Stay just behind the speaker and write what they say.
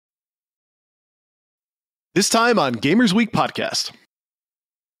This time on Gamers Week podcast.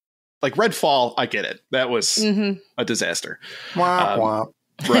 Like Redfall, I get it. That was a disaster. Wah.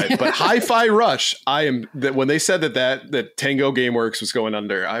 Right, but Hi-Fi Rush, when they said that Tango Gameworks was going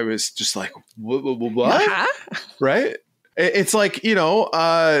under, I was just like, what? Right? It's like,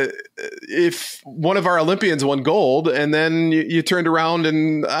 if one of our Olympians won gold and then you turned around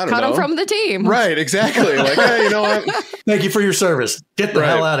and I don't know. Cut him from the team. Right, exactly. Like, hey, you know what? Thank you for your service. Get the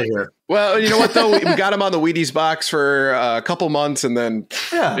hell out of here. Well, you know what, though? We got him on the Wheaties box for a couple months and then,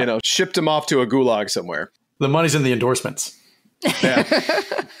 shipped him off to a gulag somewhere. The money's in the endorsements. Yeah.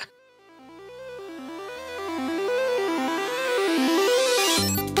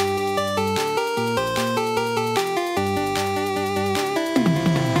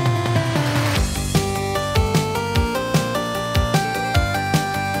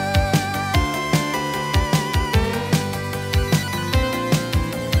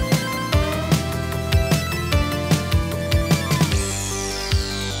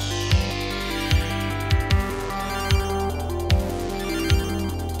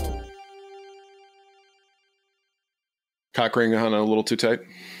 Cock ring on a little too tight.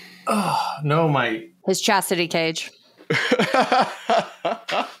 Oh, no, his chastity cage. Is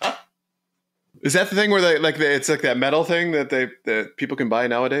that the thing where it's like that metal thing that people can buy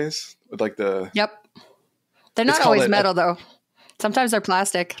nowadays with like the? Yep. They're not always metal though. Sometimes they're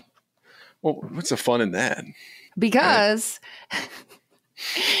plastic. Well, what's the fun in that? Because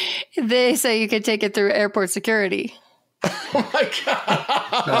they say you can take it through airport security. Oh my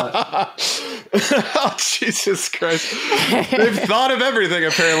God. Oh, Jesus Christ. They've thought of everything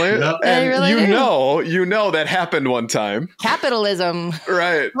apparently. Yep. And really you know that happened one time. Capitalism.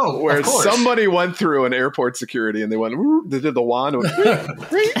 Right. Oh, where somebody went through an airport security and they went, they did the wand. What is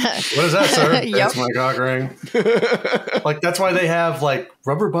that, sir? Yep. That's my cock ring. Like, that's why they have like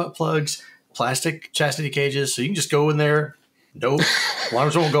rubber butt plugs, plastic chastity cages. So you can just go in there. Nope.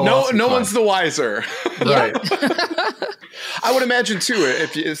 Alarms won't go off. No one's the wiser. Right. I would imagine too,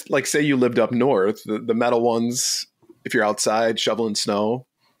 if you like say you lived up north, the metal ones, if you're outside shoveling snow,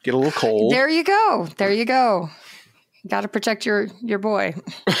 get a little cold. There you go. Got to protect your boy.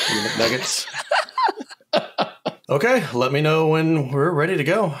 Nuggets. Okay, let me know when we're ready to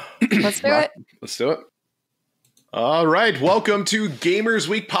go. Let's do it. Let's do it. All right. Welcome to Gamers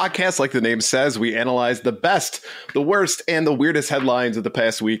Week podcast. Like the name says, we analyze the best, the worst, and the weirdest headlines of the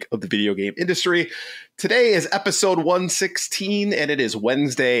past week of the video game industry. Today is episode 116, and it is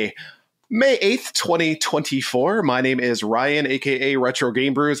Wednesday, May 8th, 2024. My name is Ryan, a.k.a. Retro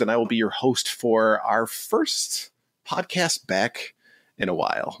Game Brews, and I will be your host for our first podcast back in a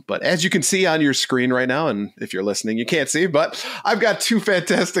while. But as you can see on your screen right now, and if you're listening, you can't see, but I've got two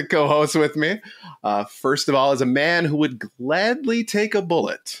fantastic co-hosts with me. First of all is a man who would gladly take a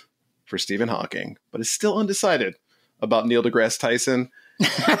bullet for Stephen Hawking, but is still undecided about Neil deGrasse Tyson.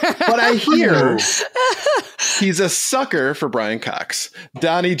 But I hear he's a sucker for Brian Cox.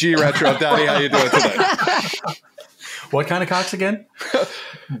 Donnie G. Retro. Donnie, how you doing today? What kind of Cox again?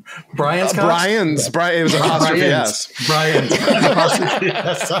 Brian's Cox? Brian's. It was apostrophe S. Brian's. Apostrophe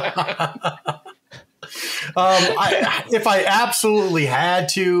S. If I absolutely had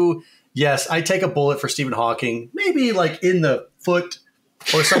to, yes, I'd take a bullet for Stephen Hawking. Maybe like in the foot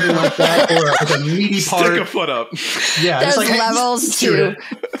or something like that, or like a meaty part. Stick a foot up. Yeah, there's like levels to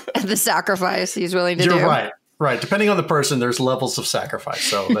the sacrifice he's willing to do. You're right. Depending on the person, there's levels of sacrifice.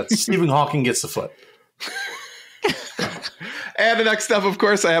 So that's Stephen Hawking gets the foot. And the next up, of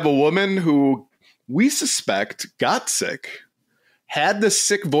course, I have a woman who we suspect got sick, had the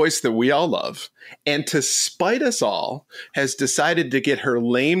sick voice that we all love, and to spite us all, has decided to get her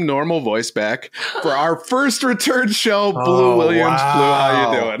lame, normal voice back for our first return show. Blue Williams. Wow. Blue,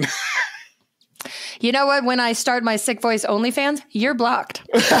 how you doing? You know what? When I start my sick voice OnlyFans, you're blocked.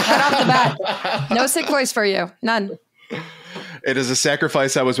 Right off the bat. No sick voice for you. None. It is a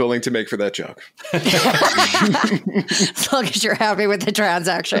sacrifice I was willing to make for that joke. As long as you're happy with the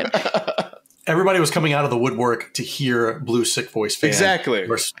transaction. Everybody was coming out of the woodwork to hear Blue Sick Voice fan. Exactly.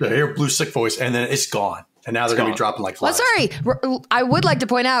 Or hear Blue Sick Voice, and then it's gone. And now they're going to be dropping like flies. Well, sorry. I would like to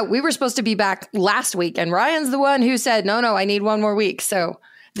point out, we were supposed to be back last week, and Ryan's the one who said, no, I need one more week. So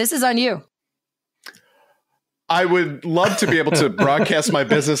this is on you. I would love to be able to broadcast my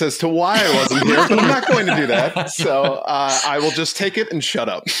business as to why I wasn't here, but I'm not going to do that. So I will just take it and shut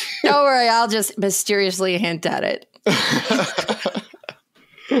up. Don't worry. I'll just mysteriously hint at it.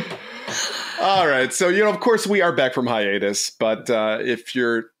 All right. So, of course, we are back from hiatus. But if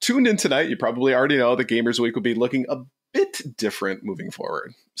you're tuned in tonight, you probably already know the Gamers Week will be looking a bit different moving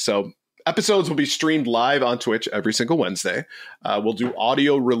forward. So Episodes will be streamed live on Twitch every single Wednesday. We'll do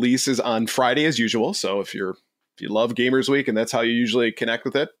audio releases on Friday as usual. So if you love Gamers Week and that's how you usually connect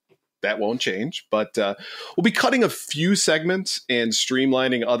with it, that won't change. But we'll be cutting a few segments and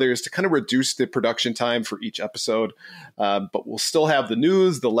streamlining others to kind of reduce the production time for each episode. But we'll still have the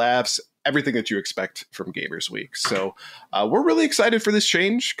news, the laughs, everything that you expect from Gamers Week. So we're really excited for this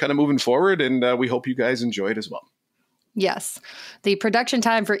change kind of moving forward, and we hope you guys enjoy it as well. Yes. The production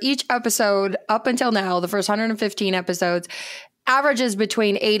time for each episode up until now, the first 115 episodes, averages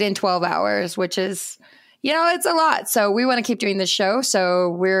between 8 and 12 hours, which is, it's a lot. So we want to keep doing this show. So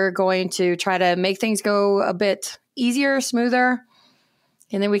we're going to try to make things go a bit easier, smoother,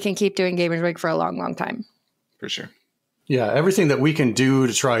 and then we can keep doing Gamers Week for a long, long time. For sure. Yeah, everything that we can do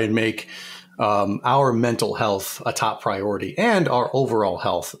to try and make our mental health a top priority and our overall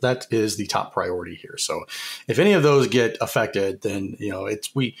health, that is the top priority here. So if any of those get affected, then,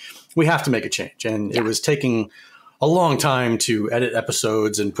 we have to make a change. And It was taking a long time to edit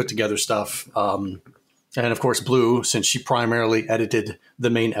episodes and put together stuff. And of course, Blue, since she primarily edited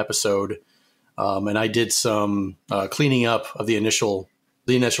the main episode, and I did some cleaning up of the initial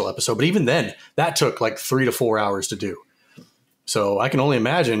episode. But even then, that took like 3 to 4 hours to do. So I can only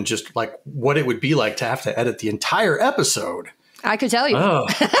imagine just like what it would be like to have to edit the entire episode. I could tell you. Oh.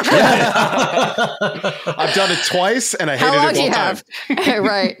 I've done it twice, and I hated it both times. How long do you have?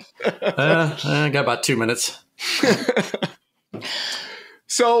 Right. I got about 2 minutes.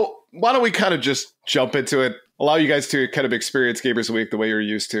 So why don't we kind of just jump into it, allow you guys to kind of experience Gamers Week the way you're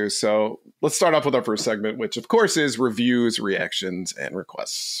used to. So let's start off with our first segment, which of course is reviews, reactions, and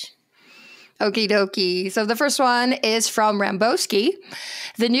requests. Okie dokie. So the first one is from Ramboski.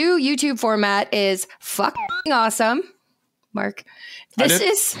 The new YouTube format is fucking awesome. Mark, this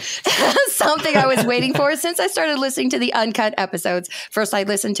is something I was waiting for since I started listening to the uncut episodes. First I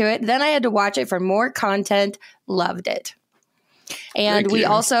listened to it, then I had to watch it for more content. Loved it. And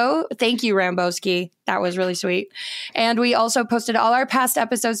thank you, Ramboski. That was really sweet. And we also posted all our past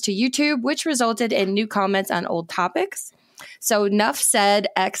episodes to YouTube, which resulted in new comments on old topics. So Nuff Said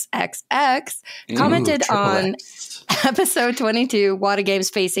XXX commented on episode 22, Wada Games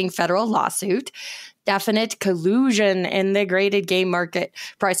facing federal lawsuit. Definite collusion in the graded game market.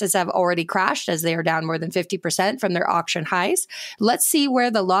 Prices have already crashed as they are down more than 50% from their auction highs. Let's see where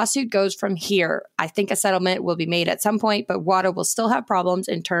the lawsuit goes from here. I think a settlement will be made at some point, but Wada will still have problems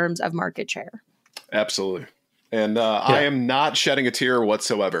in terms of market share. Absolutely. And I am not shedding a tear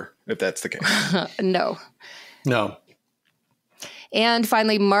whatsoever, if that's the case. No. And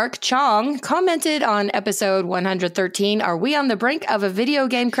finally, Mark Chong commented on episode 113, are we on the brink of a video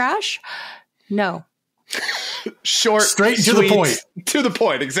game crash? No. Short, straight to sweet, the point. To the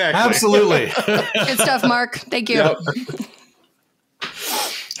point, exactly. Absolutely. Good stuff, Mark. Thank you. Yep.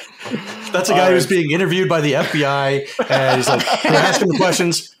 That's a guy who's being interviewed by the FBI, and he's like, they're asking the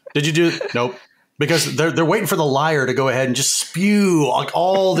questions. Did you do it? Nope. Because they're waiting for the liar to go ahead and just spew like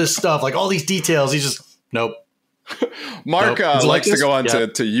all this stuff, like all these details. He's just, nope. Mark likes to go on to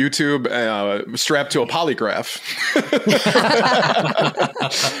YouTube strapped to a polygraph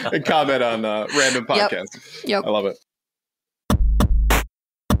and comment on random podcasts. Yep. I love it.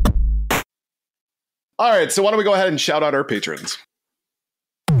 All right, so why don't we go ahead and shout out our patrons?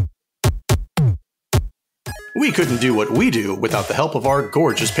 We couldn't do what we do without the help of our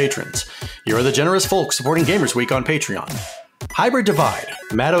gorgeous patrons. Here are the generous folks supporting Gamers Week on Patreon. Hybrid Divide,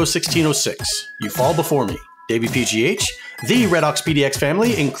 Matto1606, You Fall Before Me, Davey PGH, the Red Ox PDX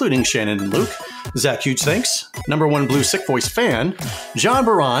family, including Shannon and Luke, Zach Huge Thanks, Number One Blue Sick Voice Fan, John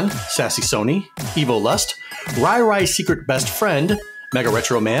Baran, Sassy Sony, Evo Lust, Rai Secret Best Friend, Mega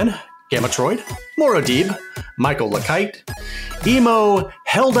Retro Man, Gamatroid, Moro Deeb, Michael Lakite, Emo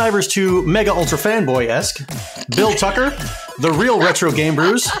Helldivers 2 Mega Ultra Fanboy-esque, Bill Tucker, The Real Retro Game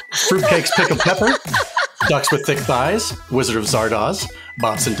Brews, Fruitcakes Pick of Pepper, Ducks with Thick Thighs, Wizard of Zardoz,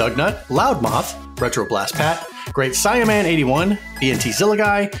 Bobson Dugnut, Loudmoth, Retro Blast Pat, Great Saiyaman 81, BNT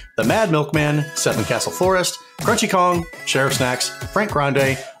Zillaguy, The Mad Milkman, Seven Castle Forest, Crunchy Kong, Sheriff Snacks, Frank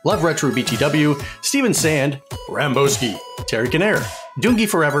Grande, Love Retro BTW, Steven Sand, Ramboski, Terry Kinnair, Doongie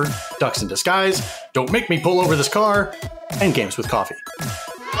Forever, Ducks in Disguise, Don't Make Me Pull Over This Car, and Games with Coffee.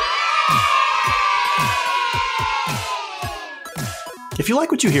 If you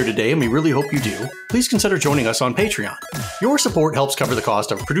like what you hear today, and we really hope you do, please consider joining us on Patreon. Your support helps cover the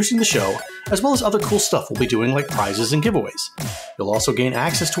cost of producing the show, as well as other cool stuff we'll be doing like prizes and giveaways. You'll also gain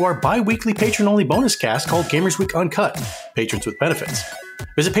access to our bi-weekly patron-only bonus cast called Gamers Week Uncut, Patrons with Benefits.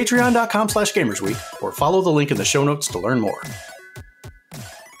 Visit patreon.com/gamersweek or follow the link in the show notes to learn more.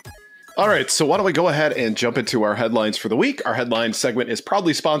 All right, so why don't we go ahead and jump into our headlines for the week? Our headline segment is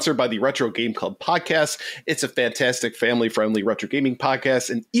proudly sponsored by the Retro Game Club podcast. It's a fantastic family-friendly retro gaming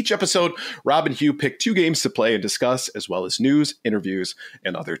podcast. In each episode, Rob and Hugh pick 2 games to play and discuss, as well as news, interviews,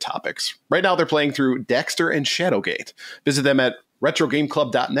 and other topics. Right now, they're playing through Dexter and Shadowgate. Visit them at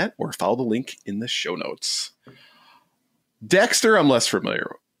retrogameclub.net or follow the link in the show notes. Dexter, I'm less familiar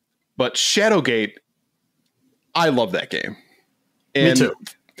with, but Shadowgate, I love that game. And me too.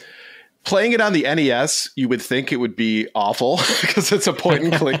 Playing it on the NES, you would think it would be awful because it's a point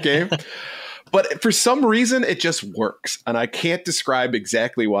and click game. But for some reason, it just works. And I can't describe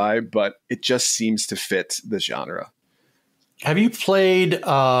exactly why, but it just seems to fit the genre. Have you played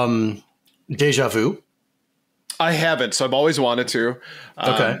Deja Vu? I haven't, so I've always wanted to.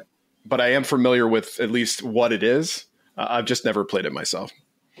 Okay. But I am familiar with at least what it is. I've just never played it myself.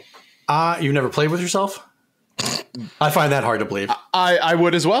 You've never played with yourself? I find that hard to believe. I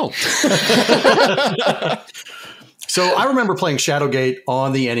would as well. So I remember playing Shadowgate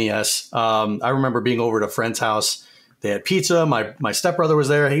on the NES. I remember being over at a friend's house. They had pizza. My stepbrother was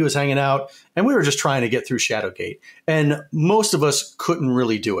there. He was hanging out. And we were just trying to get through Shadowgate. And most of us couldn't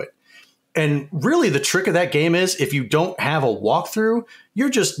really do it. And really the trick of that game is if you don't have a walkthrough, you're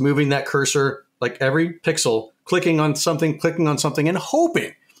just moving that cursor like every pixel, clicking on something, and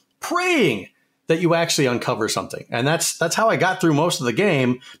hoping, praying that you actually uncover something. And that's how I got through most of the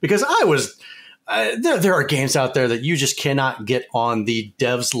game, because I was there are games out there that you just cannot get on the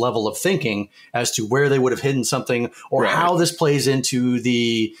devs level of thinking as to where they would have hidden something or how this plays into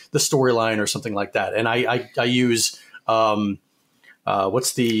the storyline or something like that. And I use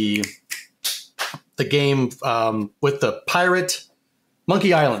what's the game with the pirate?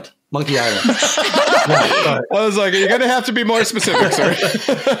 Monkey Island. I was like, you're going to have to be more specific, sir.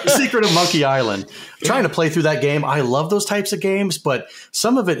 Secret of Monkey Island. Trying to play through that game. I love those types of games, but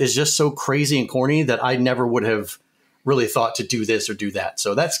some of it is just so crazy and corny that I never would have really thought to do this or do that.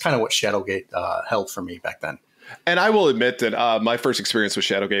 So that's kind of what Shadowgate held for me back then. And I will admit that my first experience with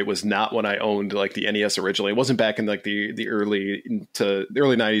Shadowgate was not when I owned like the NES originally. It wasn't back in like the early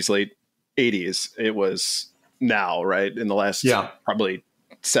 90s, late 80s. It was now, right? In the last probably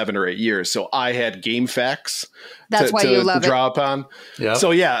 7 or 8 years. So I had game facts to draw upon. Yep. So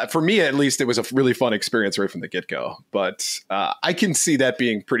yeah, for me at least, it was a really fun experience right from the get-go. But I can see that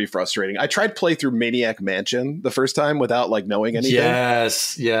being pretty frustrating. I tried play through Maniac Mansion the first time without like knowing anything.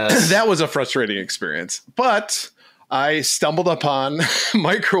 Yes. That was a frustrating experience. But I stumbled upon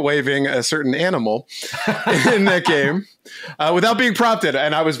microwaving a certain animal in that game without being prompted.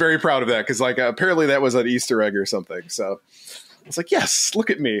 And I was very proud of that because like apparently that was an Easter egg or something. So it's like, yes, look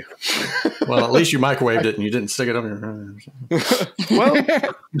at me. Well, at least you microwaved it and you didn't stick it up your... Well,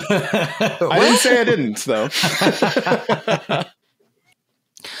 I didn't say I didn't, though.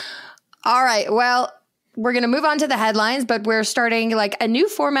 All right. Well, we're going to move on to the headlines, but we're starting like a new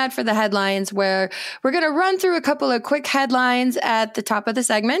format for the headlines where we're going to run through a couple of quick headlines at the top of the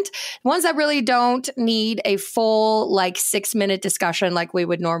segment, ones that really don't need a full like 6-minute discussion like we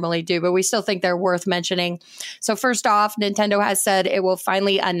would normally do, but we still think they're worth mentioning. So first off, Nintendo has said it will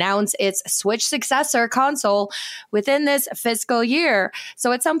finally announce its Switch successor console within this fiscal year.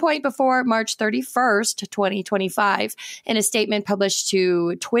 So at some point before March 31st, 2025, in a statement published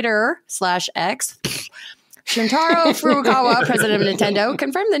to Twitter/X, Shintaro Furukawa, president of Nintendo,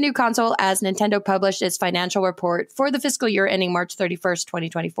 confirmed the new console as Nintendo published its financial report for the fiscal year ending March 31st,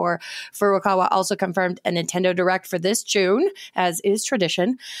 2024. Furukawa also confirmed a Nintendo Direct for this June, as is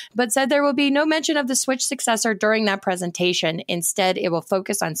tradition, but said there will be no mention of the Switch successor during that presentation. Instead, it will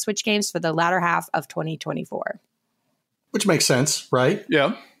focus on Switch games for the latter half of 2024. Which makes sense, right?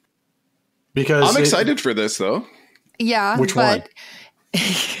 Yeah. Because I'm excited for this, though. Yeah. Which one?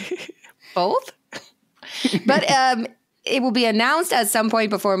 Both? But it will be announced at some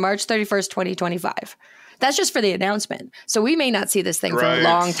point before March 31st, 2025. That's just for the announcement. So we may not see this thing for a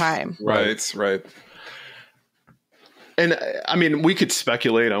long time. Right. And I mean, we could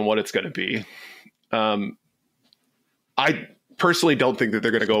speculate on what it's going to be. I personally don't think that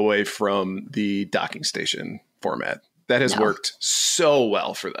they're going to go away from the docking station format. That has worked so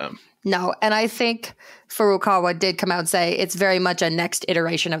well for them. No, and I think Furukawa did come out and say it's very much a next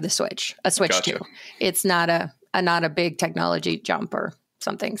iteration of the Switch, a Switch 2. It's not a big technology jump or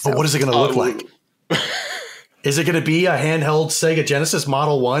something. So. But what is it going to look like? Is it going to be a handheld Sega Genesis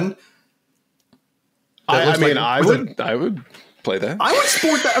Model 1? I would play that. I would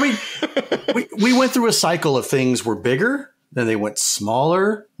sport that. I mean, we went through a cycle of things were bigger, then they went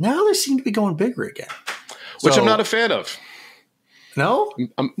smaller. Now they seem to be going bigger again. Which I'm not a fan of. No?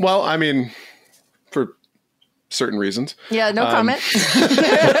 Well, I mean, for certain reasons. Yeah, no comment.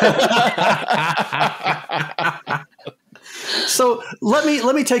 So let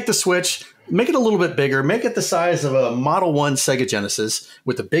me take the Switch, make it a little bit bigger, make it the size of a Model 1 Sega Genesis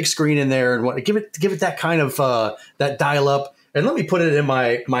with a big screen in there, and give it that kind of that dial up, and let me put it in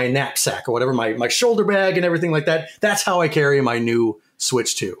my knapsack or whatever, my shoulder bag and everything like that. That's how I carry my new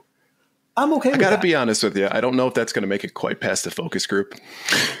Switch 2. I'm okay with that. I got to be honest with you. I don't know if that's going to make it quite past the focus group,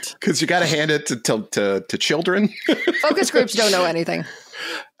 because you got to hand it to children. Focus groups don't know anything.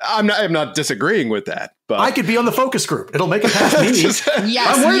 I'm not disagreeing with that, but I could be on the focus group. It'll make it past me.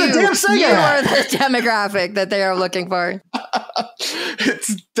 Yes, I'm wearing a damn Sega you hat. are the demographic that they are looking for.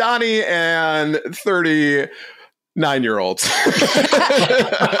 It's Donnie and 39-year-olds.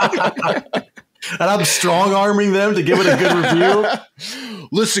 And I'm strong arming them to give it a good review.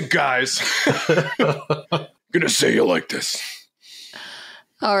 Listen, guys, I'm gonna say you like this.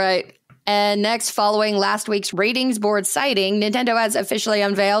 All right. And next, following last week's ratings board citing, Nintendo has officially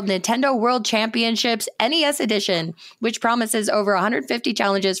unveiled Nintendo World Championships NES Edition, which promises over 150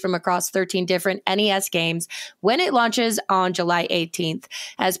 challenges from across 13 different NES games when it launches on July 18th.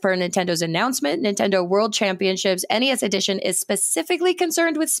 As per Nintendo's announcement, Nintendo World Championships NES Edition is specifically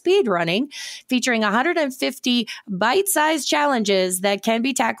concerned with speedrunning, featuring 150 bite-sized challenges that can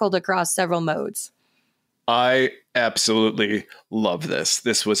be tackled across several modes. I absolutely love this.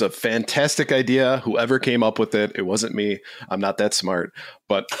 This was a fantastic idea. Whoever came up with it, it wasn't me. I'm not that smart.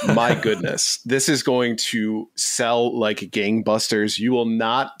 But my goodness, this is going to sell like gangbusters. You will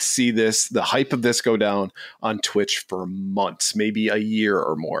not see the hype of this go down on Twitch for months, maybe a year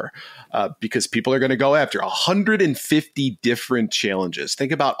or more, because people are going to go after 150 different challenges.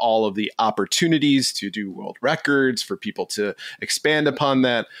 Think about all of the opportunities to do world records, for people to expand upon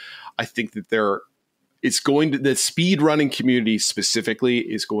that. I think that the speed running community specifically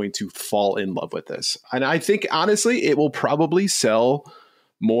is going to fall in love with this. And I think, honestly, it will probably sell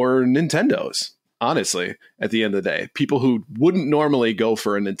more Nintendos, honestly, at the end of the day. People who wouldn't normally go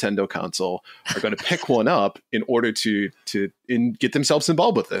for a Nintendo console are going to pick one up in order to get themselves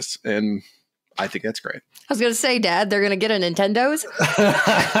involved with this. And I think that's great. I was going to say, Dad, they're going to get a Nintendo's. A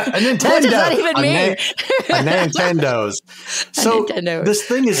Nintendo. What does that even mean? A Nintendo's. So this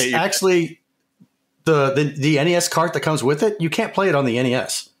thing is actually... The NES cart that comes with it, you can't play it on the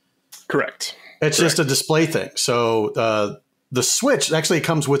NES. Correct. It's just a display thing. So the Switch actually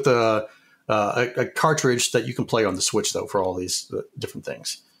comes with a cartridge that you can play on the Switch, though, for all these different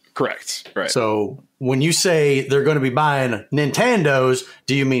things. Correct. Right. So when you say they're going to be buying Nintendos,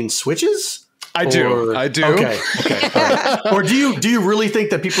 do you mean Switches? I do. Okay. All right. Or do you really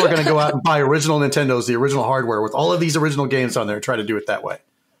think that people are going to go out and buy original Nintendos, the original hardware, with all of these original games on there, and try to do it that way?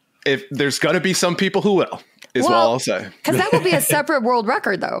 If there's going to be some people who will, is what I'll say. Because that will be a separate world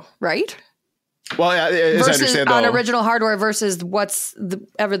record, though, right? Well, yeah, as I understand, on original hardware versus the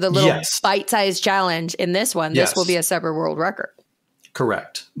little bite-sized challenge in this one. This will be a separate world record.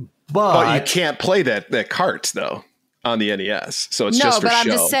 Correct. But you can't play that cart, though, on the NES. So it's just for show. No, but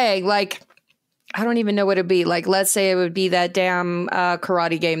I'm just saying, like, I don't even know what it'd be. Like, let's say it would be that damn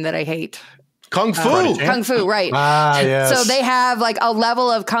karate game that I hate. Kung Fu. Kung Fu, right. Yes. So they have like a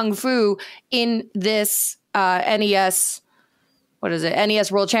level of Kung Fu in this NES,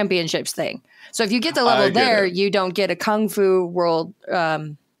 NES World Championships thing. So if you get the level there, you don't get a Kung Fu world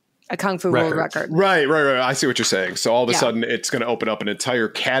world record. Right. I see what you're saying. So all of a sudden it's going to open up an entire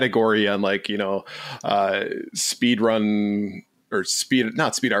category on speed run or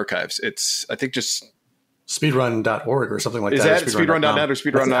not speed archives. It's, I think, just speedrun.org or something like that. Is that speedrun.net or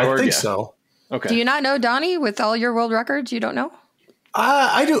speedrun.org? I think so. Okay. Do you not know, Donnie, with all your world records? You don't know?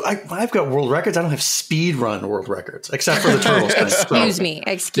 I do. I've got world records. I don't have speed run world records, except for the turtles thing. Excuse me.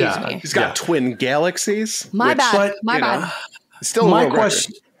 He's got Twin Galaxies. My bad. Still my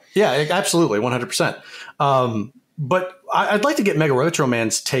question. Yeah, absolutely. 100%. But I'd like to get Mega Retro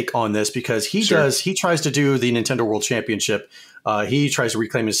Man's take on this, because he tries to do the Nintendo World Championship. He tries to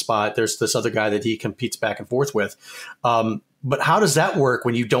reclaim his spot. There's this other guy that he competes back and forth with. But how does that work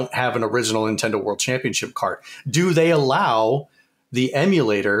when you don't have an original Nintendo World Championship cart? Do they allow the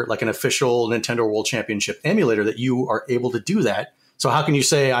emulator, like an official Nintendo World Championship emulator, that you are able to do that? So how can you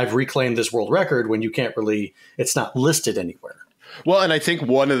say I've reclaimed this world record when you can't really, it's not listed anywhere? Well, and I think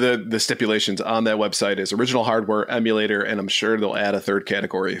one of the stipulations on that website is original hardware, emulator, and I'm sure they'll add a third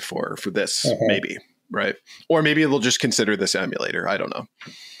category for this, maybe, right? Or maybe they'll just consider this emulator. I don't know.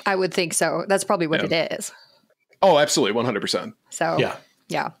 I would think so. That's probably what it is. Oh, absolutely. 100%. So,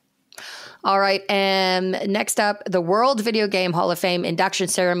 yeah. All right. And next up, the World Video Game Hall of Fame induction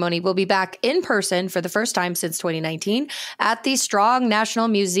ceremony will be back in person for the first time since 2019 at the Strong National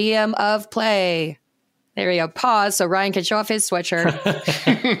Museum of Play. There we go. Pause so Ryan can show off his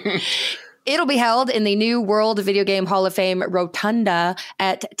sweatshirt. It'll be held in the new World Video Game Hall of Fame Rotunda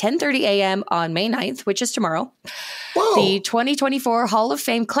at 10:30 a.m. on May 9th, which is tomorrow. Whoa. The 2024 Hall of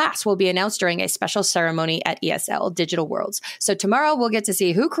Fame class will be announced during a special ceremony at ESL Digital Worlds. So tomorrow we'll get to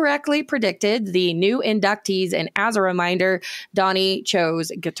see who correctly predicted the new inductees. And as a reminder, Donnie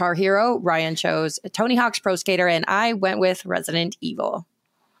chose Guitar Hero, Ryan chose Tony Hawk's Pro Skater, and I went with Resident Evil.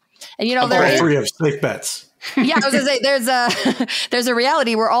 And you know, there are 3 of safe bets. Yeah, I was going to say, there's a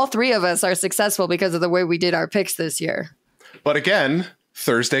reality where all 3 of us are successful because of the way we did our picks this year. But again,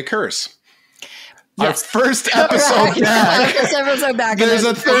 Thursday curse. Yes. Our first episode back. There's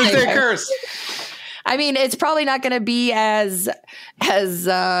a Thursday curse. I mean, it's probably not going to be as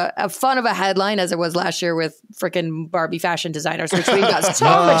fun of a headline as it was last year with freaking Barbie fashion designers, which we got so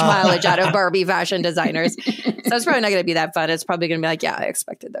much mileage out of Barbie fashion designers. So it's probably not going to be that fun. It's probably going to be like, yeah, I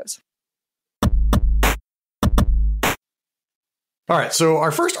expected those. All right, so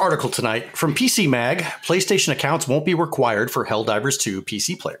our first article tonight from PC Mag, PlayStation accounts won't be required for Helldivers 2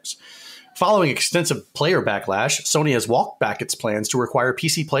 PC players. Following extensive player backlash, Sony has walked back its plans to require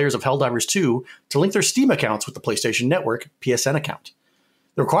PC players of Helldivers 2 to link their Steam accounts with the PlayStation Network PSN account.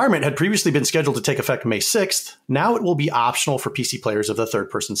 The requirement had previously been scheduled to take effect May 6th. Now it will be optional for PC players of the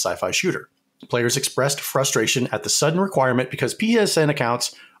third-person sci-fi shooter. Players expressed frustration at the sudden requirement because PSN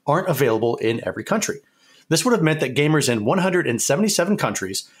accounts aren't available in every country. This would have meant that gamers in 177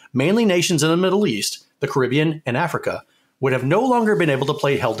 countries, mainly nations in the Middle East, the Caribbean, and Africa, would have no longer been able to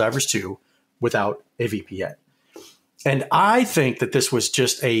play Helldivers 2 without a VPN. And I think that this was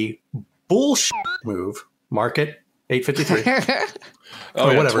just a bullshit move. Market 853.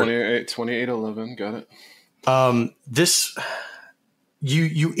 Whatever. 2811. Got it. This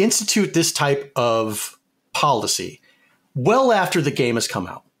you institute this type of policy well after the game has come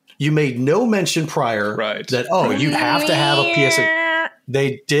out. You made no mention prior that, you'd have to have a PSN.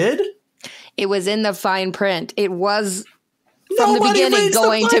 They did? It was in the fine print. It was from the beginning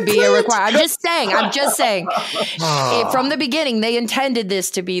going to be a requirement. I'm just saying. From the beginning, they intended this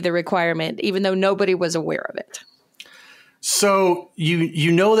to be the requirement, even though nobody was aware of it. So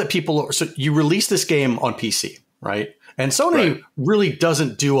you know that so you released this game on PC, right? And Sony really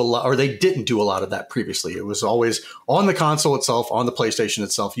doesn't do a lot, or they didn't do a lot of that previously. It was always on the console itself, on the PlayStation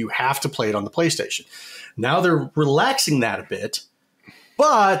itself. You have to play it on the PlayStation. Now they're relaxing that a bit,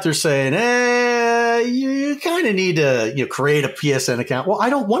 but they're saying, you kind of need to create a PSN account. Well, I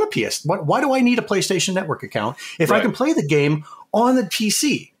don't want a PSN. Why do I need a PlayStation Network account if I can play the game on the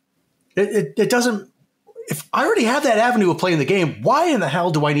PC? It doesn't. If I already have that avenue of playing the game, why in the hell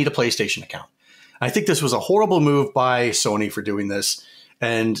do I need a PlayStation account? I think this was a horrible move by Sony for doing this,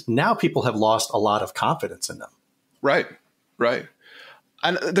 and now people have lost a lot of confidence in them. Right.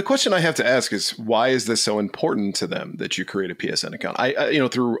 And the question I have to ask is, why is this so important to them that you create a PSN account? I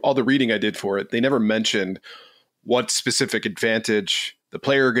through all the reading I did for it, they never mentioned what specific advantage the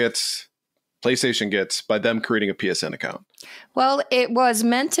player gets, PlayStation gets, by them creating a PSN account. Well, it was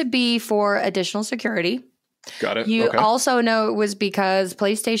meant to be for additional security. Got it. You also know it was because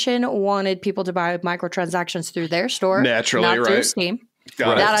PlayStation wanted people to buy microtransactions through their store. Naturally, not through Steam.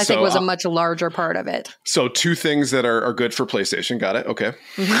 Got that it. I think was a much larger part of it. So 2 things that are good for PlayStation. Got it. Okay.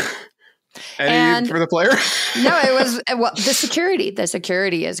 Mm-hmm. Any for the player? No, it was the security. The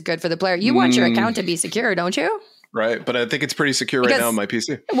security is good for the player. You want your account to be secure, don't you? Right, but I think it's pretty secure right now on my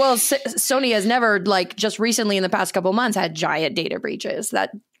PC. Well, Sony has never, just recently in the past couple months, had giant data breaches.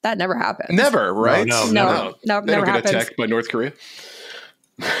 That never happens. Never, right? No, never happens. Get attacked by North Korea.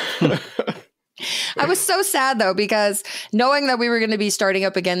 I was so sad, though, because knowing that we were going to be starting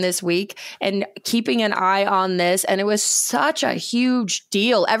up again this week and keeping an eye on this, and it was such a huge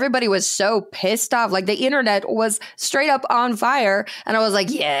deal. Everybody was so pissed off. The internet was straight up on fire. And I was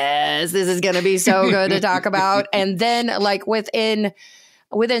like, yes, this is going to be so good to talk about. And then within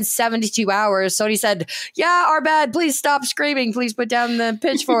 72 hours, Sony said, yeah, our bad. Please stop screaming. Please put down the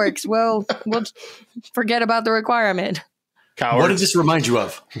pitchforks. We'll forget about the requirement. Cowards. What did this remind you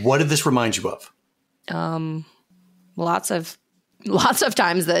of? Lots of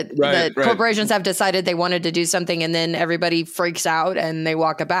times that corporations have decided they wanted to do something and then everybody freaks out and they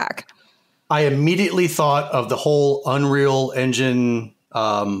walk it back. I immediately thought of the whole Unreal Engine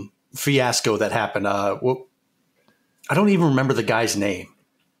fiasco that happened. I don't even remember the guy's name.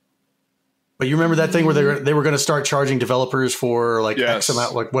 But you remember that thing where they were going to start charging developers for X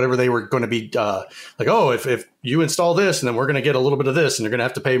amount, whatever they were going to be if you install this and then we're going to get a little bit of this and you're going to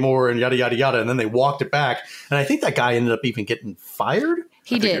have to pay more and yada, yada, yada. And then they walked it back. And I think that guy ended up even getting fired.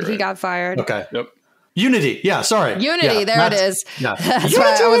 He did. Right. He got fired. Okay. Yep. Unity. Yeah, sorry. Unity, there it is. Yeah. That's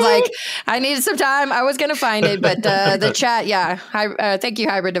why I was like, I needed some time. I was going to find it, but the chat, thank you,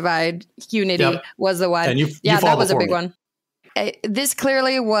 Hybrid Divide. Unity was the one. And you that was a big me. one. This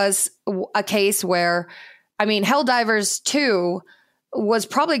clearly was a case where, I mean, Helldivers 2 was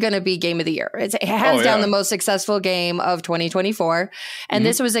probably going to be game of the year. It's hands down the most successful game of 2024. And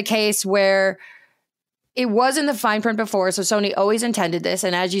this was a case where it was in the fine print before, so Sony always intended this.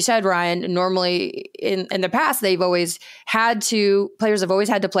 And as you said, Ryan, normally in the past, players have always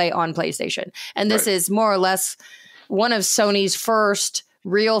had to play on PlayStation. And this is more or less one of Sony's first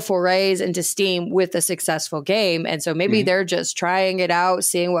real forays into Steam with a successful game. And so maybe they're just trying it out,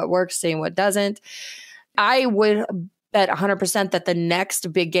 seeing what works, seeing what doesn't. I would bet 100% that the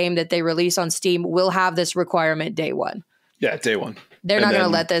next big game that they release on Steam will have this requirement day one. Yeah, day one. They're not going to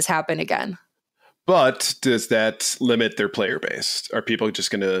let this happen again. But does that limit their player base? Are people just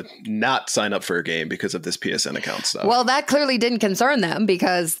going to not sign up for a game because of this PSN account stuff? Well, that clearly didn't concern them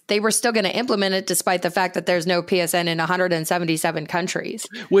because they were still going to implement it despite the fact that there's no PSN in 177 countries.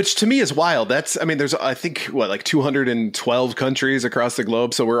 Which to me is wild. There's, I think, like 212 countries across the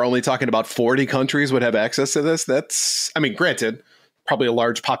globe. So we're only talking about 40 countries would have access to this. That's, granted, probably a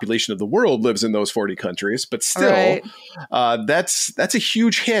large population of the world lives in those 40 countries, but still, that's a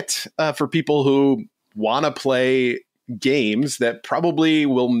huge hit for people who want to play games that probably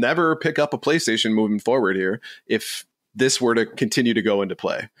will never pick up a PlayStation moving forward here if this were to continue to go into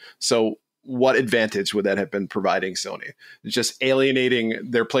play. So what advantage would that have been providing Sony? Just alienating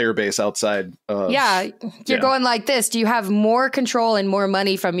their player base outside of... You're going like this. Do you have more control and more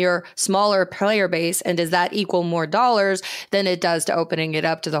money from your smaller player base? And does that equal more dollars than it does to opening it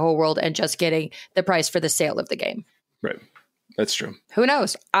up to the whole world and just getting the price for the sale of the game? Right. That's true. Who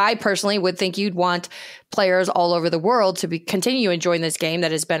knows? I personally would think you'd want players all over the world to continue enjoying this game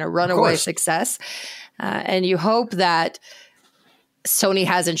that has been a runaway success. And you hope that Sony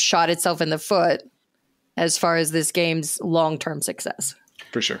hasn't shot itself in the foot as far as this game's long-term success.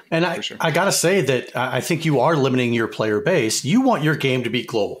 For sure. And I got to say that I think you are limiting your player base. You want your game to be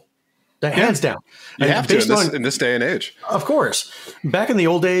global. Hands down. You have to in this day and age. Of course. Back in the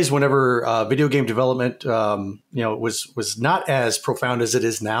old days, whenever video game development was not as profound as it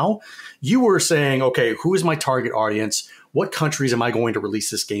is now, you were saying, okay, who is my target audience? What countries am I going to release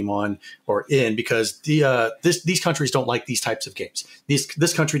this game on or in? Because these countries don't like these types of games.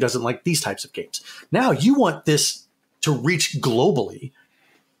 This country doesn't like these types of games. Now you want this to reach globally.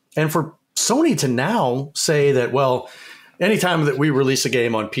 And for Sony to now say that, well, anytime that we release a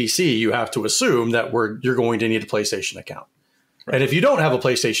game on PC, you have to assume that you're going to need a PlayStation account. Right. And if you don't have a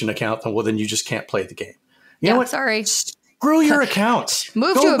PlayStation account, then you just can't play the game. You know what? Sorry. Screw your accounts.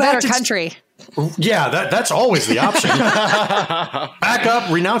 Move to a better country. Yeah, that's always the option. Back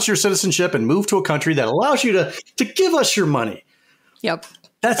up, renounce your citizenship, and move to a country that allows you to give us your money. Yep.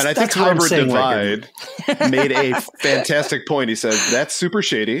 I think Hybrid Divide made a fantastic point. He says, that's super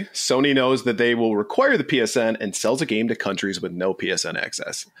shady. Sony knows that they will require the PSN and sells a game to countries with no PSN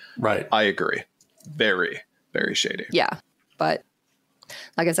access. Right. I agree. Very, very shady. Yeah. But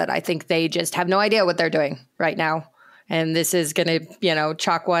like I said, I think they just have no idea what they're doing right now. And this is going to,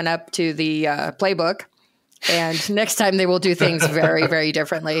 chalk one up to the playbook. And next time they will do things very, very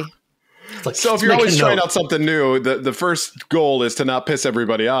differently. So if you're always trying out something new, the first goal is to not piss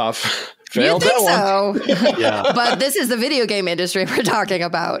everybody off. Failed that one. So. Yeah. But this is the video game industry we're talking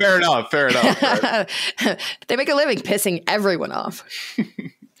about. Fair enough. Right. They make a living pissing everyone off.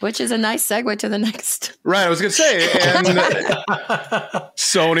 Which is a nice segue to the next. Right, I was going to say, and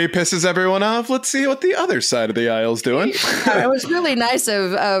Sony pisses everyone off. Let's see what the other side of the aisle is doing. It was really nice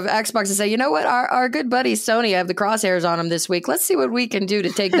of Xbox to say, you know what, our good buddy Sony have the crosshairs on them this week. Let's see what we can do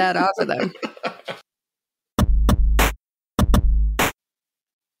to take that off of them.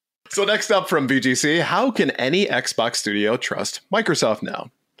 So next up from VGC, how can any Xbox studio trust Microsoft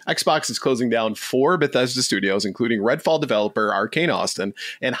now? Xbox is closing down 4 Bethesda studios, including Redfall developer Arcane Austin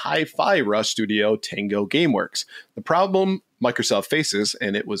and Hi-Fi Rush studio Tango Gameworks. The problem Microsoft faces,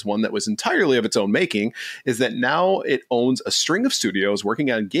 and it was one that was entirely of its own making, is that now it owns a string of studios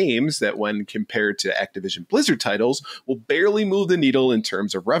working on games that, when compared to Activision Blizzard titles, will barely move the needle in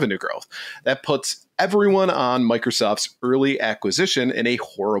terms of revenue growth. That puts everyone on Microsoft's early acquisition in a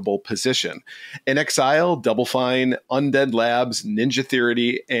horrible position. In Exile, Double Fine, Undead Labs, Ninja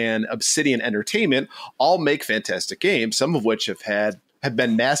Theory, and Obsidian Entertainment all make fantastic games, some of which have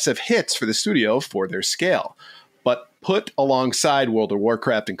been massive hits for the studio for their scale. But put alongside World of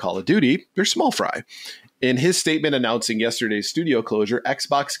Warcraft and Call of Duty, they're small fry. In his statement announcing yesterday's studio closure,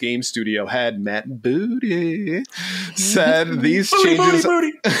 Xbox Game Studio head Matt Booty said these changes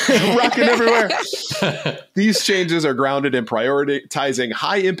rocking everywhere. These changes are grounded in prioritizing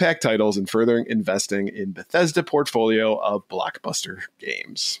high-impact titles and furthering investing in Bethesda portfolio of blockbuster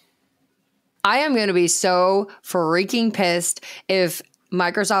games. I am going to be so freaking pissed if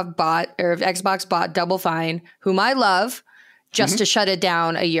Microsoft bought or if Xbox bought Double Fine, whom I love, just to shut it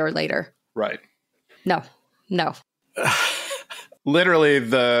down a year later. Right. No. Literally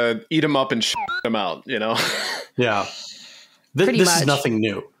the eat them up and shit them out, you know? Yeah. This is nothing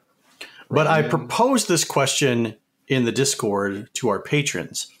new. But I proposed this question in the Discord to our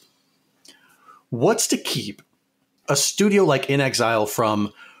patrons. What's to keep a studio like In Exile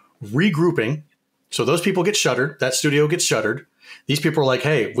from regrouping? So those people get shuttered. That studio gets shuttered. These people are like,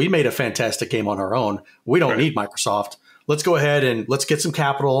 hey, we made a fantastic game on our own. We don't need Microsoft. Let's go ahead and let's get some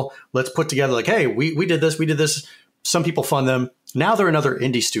capital. Let's put together like, hey, we did this. We did this. Some people fund them. Now they're another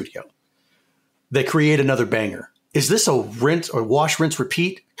indie studio. They create another banger. Is this a rinse or wash, rinse,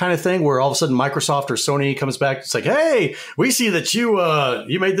 repeat kind of thing where all of a sudden Microsoft or Sony comes back? It's like, hey, we see that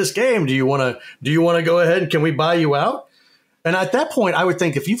you made this game. Do you want to go ahead and can we buy you out? And at that point, I would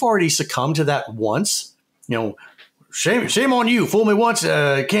think if you've already succumbed to that once, you know, shame on you. Fool me once,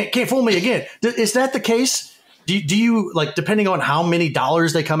 can't fool me again. Is that the case? Do you like, depending on how many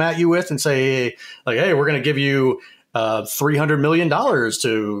dollars they come at you with and say like, hey, we're going to give you $300 million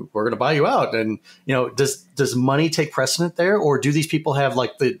we're going to buy you out. And, you know, does money take precedent there? Or do these people have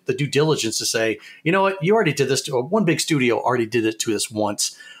like the due diligence to say, you know what, you already did this to one big studio already did it to us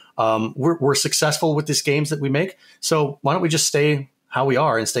once. We're successful with these games that we make. So why don't we just stay how we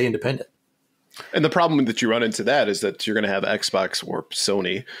are and stay independent? And the problem that you run into that is that you're going to have Xbox or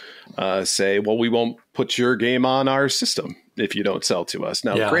Sony say, well, we won't put your game on our system if you don't sell to us.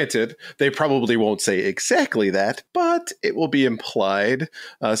 Now, granted, they probably won't say exactly that, but it will be implied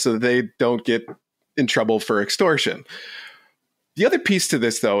so that they don't get in trouble for extortion. The other piece to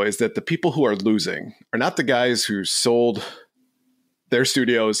this, though, is that the people who are losing are not the guys who sold their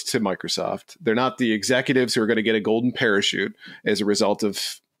studios to Microsoft. They're not the executives who are going to get a golden parachute as a result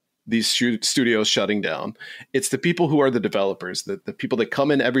of these studios shutting down. It's the people who are the developers, the people that come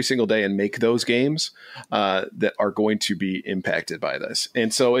in every single day and make those games that are going to be impacted by this.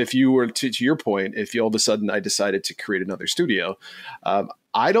 And so if you were to your point, if all of a sudden I decided to create another studio,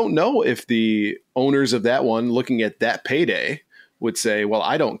 I don't know if the owners of that one looking at that payday would say, well,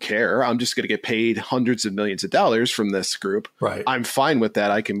 I don't care. I'm just going to get paid hundreds of millions of dollars from this group. Right. I'm fine with that.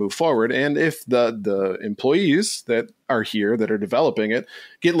 I can move forward. And if the employees that are here that are developing it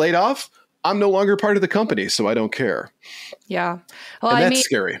get laid off, I'm no longer part of the company, so I don't care. Yeah. Well, and that's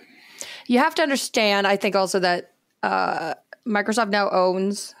scary. You have to understand, I think also that Microsoft now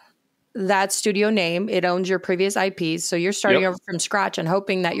owns that studio name. It owns your previous IPs. So you're starting over from scratch and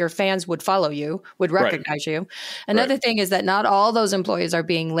hoping that your fans would follow you, would recognize you. Another thing is that not all those employees are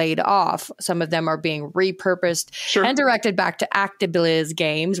being laid off. Some of them are being repurposed and directed back to ActiBliz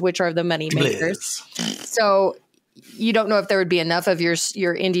games, which are the money makers. So you don't know if there would be enough of your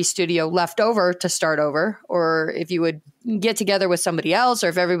indie studio left over to start over, or if you would get together with somebody else, or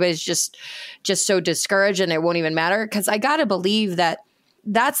if everybody's just so discouraged and it won't even matter. Because I got to believe that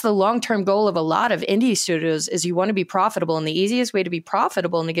that's the long-term goal of a lot of indie studios is you want to be profitable. And the easiest way to be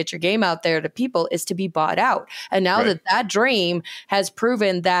profitable and to get your game out there to people is to be bought out. And now that dream has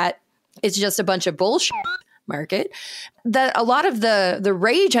proven that it's just a bunch of bullshit market, that a lot of the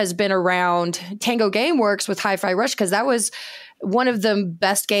rage has been around Tango Gameworks with Hi-Fi Rush, because that was one of the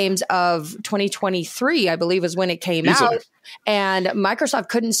best games of 2023, I believe, is when it came out. And Microsoft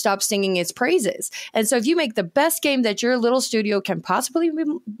couldn't stop singing its praises. And so if you make the best game that your little studio can possibly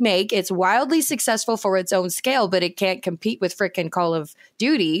make, it's wildly successful for its own scale, but it can't compete with frickin' Call of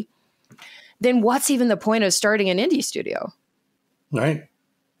Duty, then what's even the point of starting an indie studio? Right.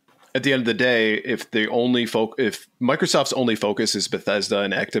 At the end of the day, if Microsoft's only focus is Bethesda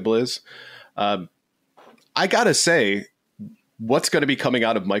and ActiBliz, I gotta say, what's going to be coming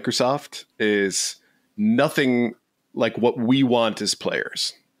out of Microsoft is nothing like what we want as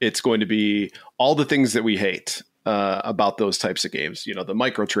players. It's going to be all the things that we hate about those types of games. You know, the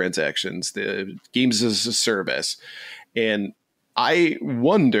microtransactions, the games as a service. And I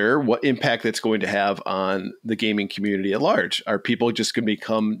wonder what impact that's going to have on the gaming community at large. Are people just going to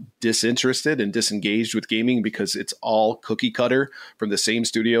become disinterested and disengaged with gaming because it's all cookie cutter from the same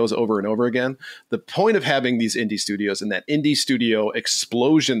studios over and over again? The point of having these indie studios and that indie studio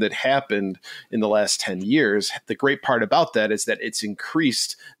explosion that happened in the last 10 years, the great part about that is that it's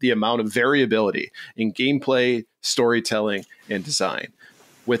increased the amount of variability in gameplay, storytelling, and design.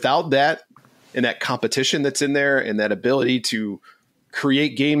 Without that, and that competition that's in there and that ability to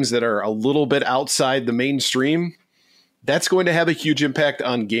create games that are a little bit outside the mainstream, that's going to have a huge impact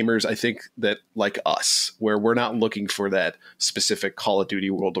on gamers, I think, that like us, where we're not looking for that specific Call of Duty,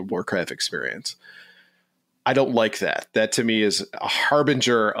 World of Warcraft experience. I don't like that. That to me is a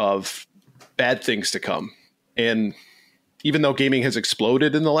harbinger of bad things to come. And even though gaming has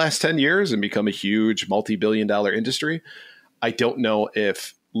exploded in the last 10 years and become a huge multi-billion-dollar industry, I don't know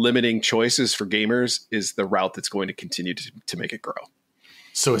if limiting choices for gamers is the route that's going to continue to make it grow.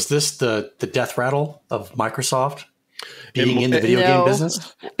 So is this the death rattle of Microsoft being in the video game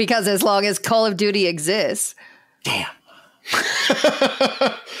business? Because as long as Call of Duty exists. Damn.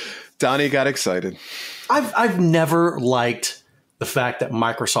 Donnie got excited. I've never liked the fact that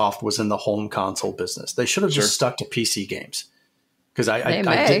Microsoft was in the home console business. They should have just stuck to PC games. Because I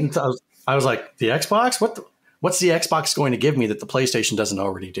didn't. I was like, the Xbox? What's the Xbox going to give me that the PlayStation doesn't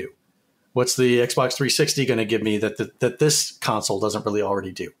already do? What's the Xbox 360 going to give me that this console doesn't really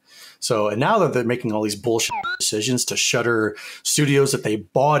already do? So, and now that they're making all these bullshit decisions to shutter studios that they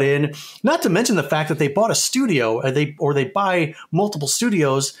bought in, not to mention the fact that they bought a studio or they buy multiple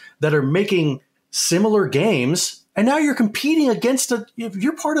studios that are making similar games, and now you're competing against if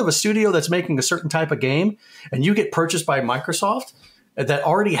you're part of a studio that's making a certain type of game and you get purchased by Microsoft that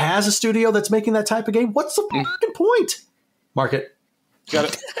already has a studio that's making that type of game, what's the fucking point? Market. Got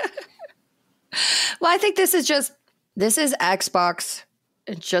it. Well, I think this is Xbox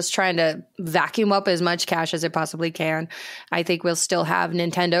just trying to vacuum up as much cash as it possibly can. I think we'll still have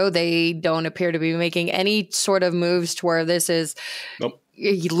Nintendo. They don't appear to be making any sort of moves to where this is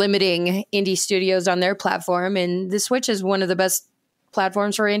limiting indie studios on their platform. And the Switch is one of the best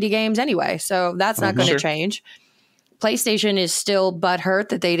platforms for indie games anyway. So that's not going to change. PlayStation is still butthurt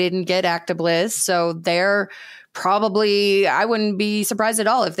that they didn't get ActiBliz. So they're probably, I wouldn't be surprised at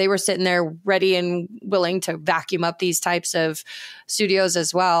all if they were sitting there ready and willing to vacuum up these types of studios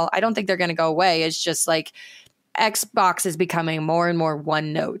as well. I don't think they're going to go away. It's just like Xbox is becoming more and more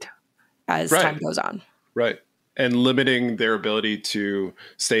one note as time goes on. Right. And limiting their ability to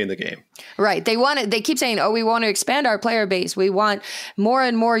stay in the game. Right. They keep saying, we want to expand our player base. We want more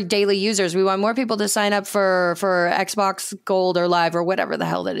and more daily users. We want more people to sign up for Xbox Gold or Live or whatever the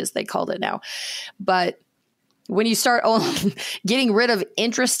hell that is they called it now. But when you start getting rid of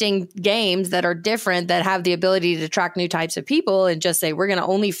interesting games that are different, that have the ability to attract new types of people and just say, we're going to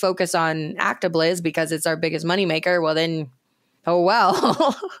only focus on ActiBliz because it's our biggest moneymaker, well then, oh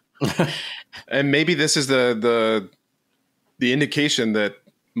well. And maybe this is the indication that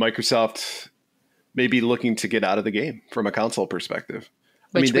Microsoft may be looking to get out of the game from a console perspective.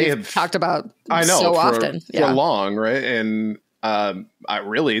 Which they have talked about often. For long, right? And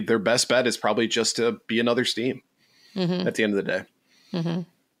their best bet is probably just to be another Steam at the end of the day. Mm-hmm.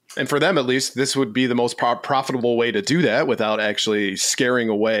 And for them, at least, this would be the most profitable way to do that without actually scaring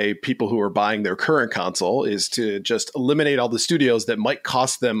away people who are buying their current console, is to just eliminate all the studios that might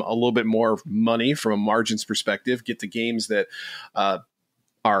cost them a little bit more money from a margins perspective, get the games that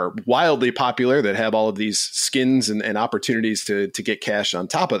are wildly popular, that have all of these skins and opportunities to get cash on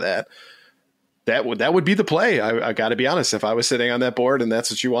top of that. That would be the play. I got to be honest. If I was sitting on that board and that's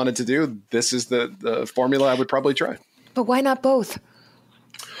what you wanted to do, this is the formula I would probably try. But why not both?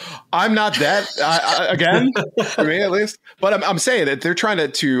 I'm not that again, for me at least. But I'm saying that they're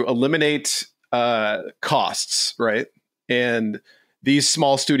trying to eliminate costs, right? And these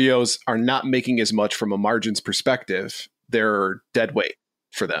small studios are not making as much from a margins perspective. They're dead weight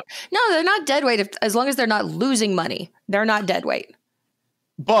for them. No, they're not dead weight. As long as they're not losing money, they're not dead weight.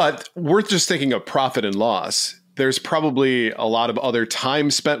 But we're just thinking of profit and loss. There's probably a lot of other time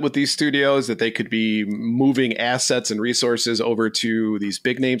spent with these studios that they could be moving assets and resources over to these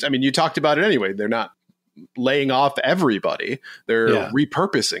big names. I mean, you talked about it anyway. They're not laying off everybody. They're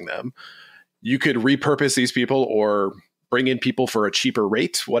repurposing them. You could repurpose these people or bring in people for a cheaper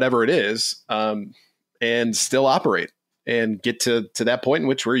rate, whatever it is, and still operate and get to that point in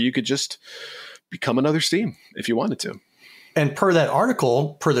which where you could just become another Steam if you wanted to. And per that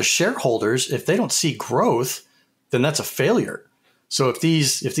article, per the shareholders, if they don't see growth, then that's a failure. So if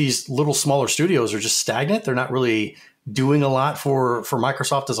these little smaller studios are just stagnant, they're not really doing a lot for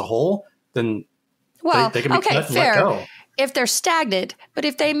Microsoft as a whole, then they can be cut and let go. If they're stagnant, but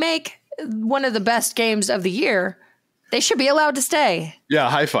if they make one of the best games of the year, they should be allowed to stay. Yeah,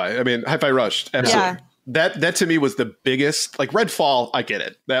 Hi-Fi. I mean, Hi-Fi Rush. Absolutely. Yeah. That to me was the biggest, like Redfall, I get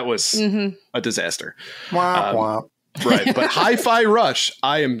it. That was a disaster. Wah. Right. But Hi-Fi Rush,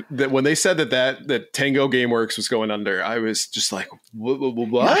 when they said that Tango Gameworks was going under, I was just like, what?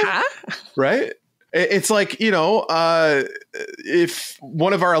 Uh-huh. Right. It's like, if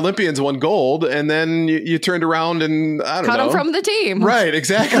one of our Olympians won gold and then you turned around and I don't know. Cut him from the team. Right,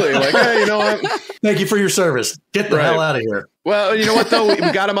 exactly. Like, hey, you know what? Thank you for your service. Get the hell out of here. Well, you know what, though?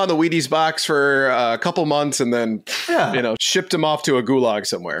 We got him on the Wheaties box for a couple months and then, shipped him off to a gulag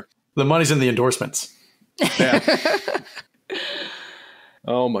somewhere. The money's in the endorsements. Yeah.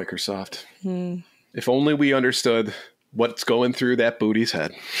 Oh, Microsoft. If only we understood what's going through that booty's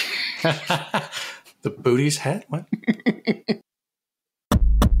head. The booty's head? What?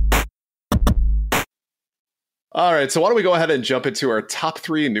 All right, so why don't we go ahead and jump into our top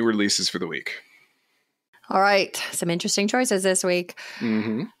 3 new releases for the week? All right, some interesting choices this week.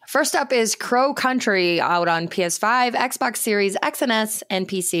 Mm-hmm. First up is Crow Country, out on PS5, Xbox Series X and S, and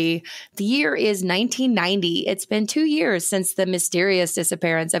PC. The year is 1990. It's been 2 years since the mysterious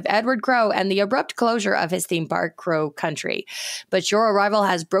disappearance of Edward Crow and the abrupt closure of his theme park, Crow Country. But your arrival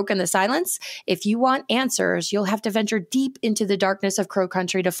has broken the silence. If you want answers, you'll have to venture deep into the darkness of Crow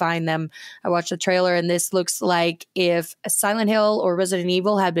Country to find them. I watched the trailer, and this looks like if Silent Hill or Resident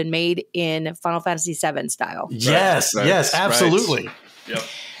Evil had been made in Final Fantasy VII style. Yes, yes, absolutely. Right. Yep.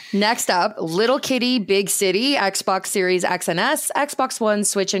 Next up, Little Kitty, Big City, Xbox Series X and S, Xbox One,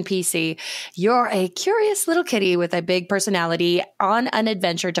 Switch, and PC. You're a curious little kitty with a big personality on an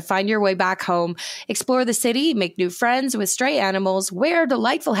adventure to find your way back home, explore the city, make new friends with stray animals, wear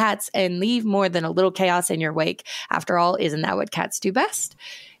delightful hats, and leave more than a little chaos in your wake. After all, isn't that what cats do best?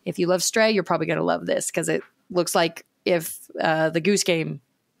 If you love Stray, you're probably going to love this because it looks like if the Goose Game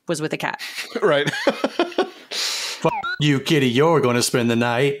was with a cat. Right. You, kitty, you're going to spend the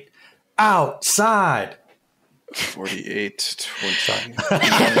night outside. 48, 20.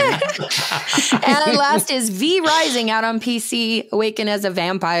 And last is V Rising, out on PC. Awaken as a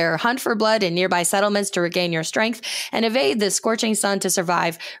vampire. Hunt for blood in nearby settlements to regain your strength and evade the scorching sun to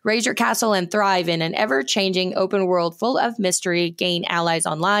survive. Raise your castle and thrive in an ever-changing open world full of mystery. Gain allies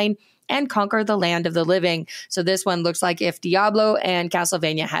online and conquer the land of the living. So this one looks like if Diablo and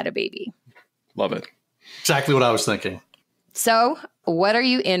Castlevania had a baby. Love it. Exactly what I was thinking. So what are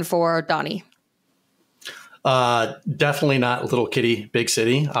you in for, Donnie? Definitely not Little Kitty, Big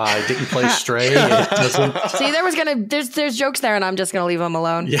City. I didn't play Stray. It doesn't. See, there's jokes there, and I'm just gonna leave them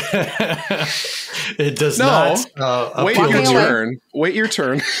alone. Yeah. It does not. Wait your turn. Wait your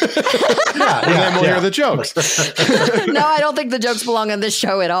turn. And then we'll hear the jokes. No, I don't think the jokes belong on this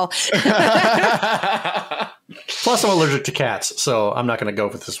show at all. Plus, I'm allergic to cats, so I'm not going to go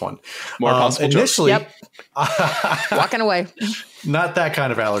with this one. More possible initially, jokes. Yep. Walking away. Not that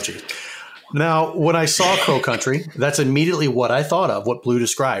kind of allergy. Now, when I saw Crow Country, that's immediately what I thought of, what Blue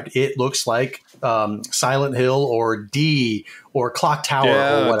described. It looks like Silent Hill or D or Clock Tower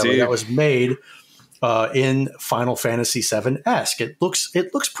or whatever that was made in Final Fantasy VII-esque. It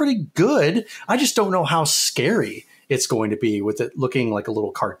looks pretty good. I just don't know how scary it's going to be with it looking like a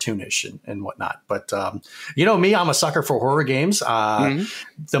little cartoonish and whatnot. But you know me, I'm a sucker for horror games.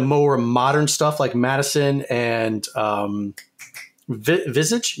 The more modern stuff like Madison and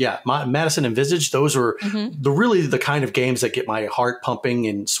Visage. Yeah, Madison and Visage. Those are really the kind of games that get my heart pumping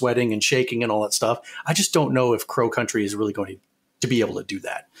and sweating and shaking and all that stuff. I just don't know if Crow Country is really going to be able to do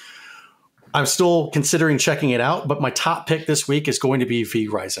that. I'm still considering checking it out, but my top pick this week is going to be V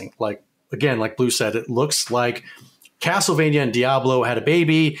Rising. Like Blue said, it looks like Castlevania and Diablo had a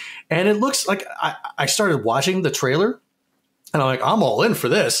baby, and it looks like I started watching the trailer, and I'm like, I'm all in for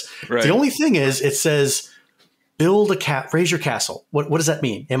this. Right. The only thing is, it says raise your castle. What does that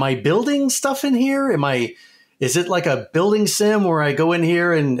mean? Am I building stuff in here? Is it like a building sim where I go in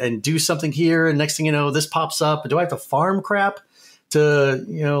here and do something here, and next thing you know, this pops up? Do I have to farm crap to,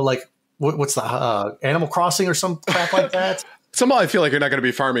 like what's the Animal Crossing or some crap like that? Somehow I feel like you're not going to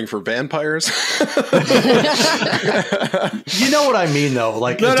be farming for vampires. You know what I mean, though?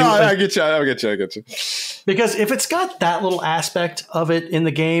 Like, I get you. I get you. Because if it's got that little aspect of it in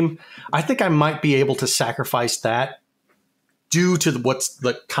the game, I think I might be able to sacrifice that due to what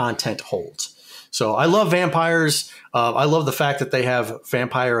the content holds. So I love vampires. I love the fact that they have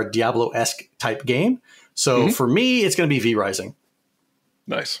vampire, Diablo-esque type game. So for me, it's going to be V Rising.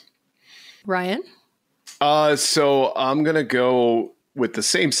 Nice. Ryan? So I'm going to go with the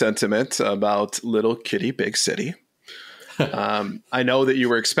same sentiment about Little Kitty, Big City. I know that you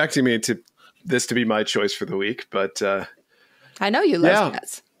were expecting me this to be my choice for the week, but I know you love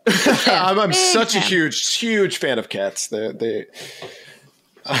cats. I'm such a huge fan of cats. They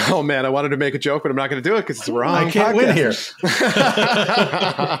oh man, I wanted to make a joke, but I'm not going to do it because it's wrong. I can't win here.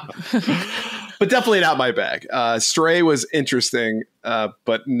 But definitely not my bag. Stray was interesting,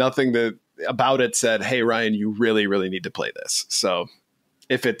 but nothing about it said, hey, Ryan, you really, really need to play this. So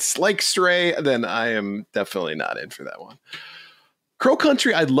If it's like Stray, then I am definitely not in for that one. Crow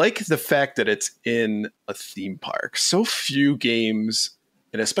Country, I like the fact that it's in a theme park. So few games,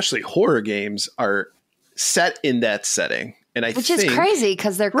 and especially horror games, are set in that setting. And I Which think, is crazy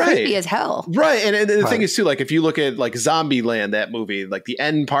because they're creepy as hell. Right. And the thing is, too, like if you look at like Zombieland, that movie, like the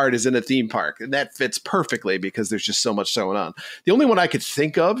end part is in a theme park. And that fits perfectly because there's just so much going on. The only one I could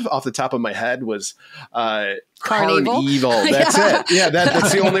think of off the top of my head was Carnival. That's it. Yeah,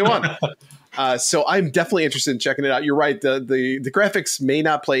 that's the only one. So I'm definitely interested in checking it out. You're right. The graphics may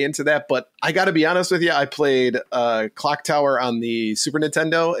not play into that, but I got to be honest with you. I played Clock Tower on the Super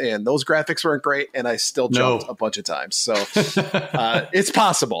Nintendo, and those graphics weren't great, and I still jumped a bunch of times. So it's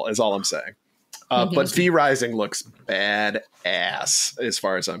possible, is all I'm saying. But V Rising looks badass as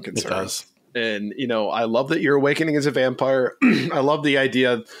far as I'm concerned. It does. And, I love that you're awakening as a vampire. I love the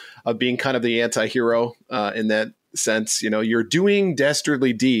idea of being kind of the anti-hero in that sense. You're doing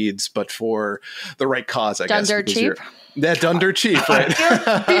dastardly deeds, but for the right cause, I guess. Done dirt cheap. That done dirt cheap, right?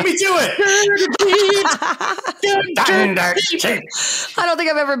 Beat me to it. Done dirt cheap. I don't think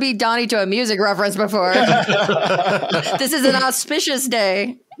I've ever beat Donnie to a music reference before. This is an auspicious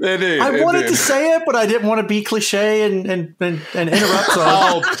day. I wanted to say it, but I didn't want to be cliche and interrupt. So.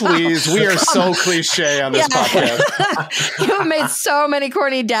 Oh, please. We are so cliche on this podcast. You have made so many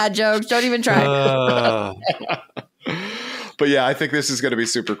corny dad jokes. Don't even try. But yeah, I think this is going to be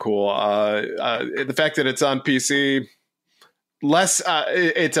super cool. The fact that it's on PC,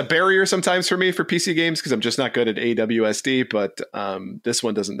 it's a barrier sometimes for me for PC games because I'm just not good at AWSD, but this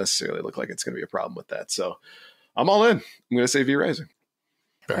one doesn't necessarily look like it's going to be a problem with that. So I'm all in. I'm going to say V Rising.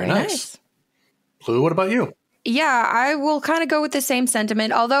 Very nice. Blue, what about you? Yeah, I will kind of go with the same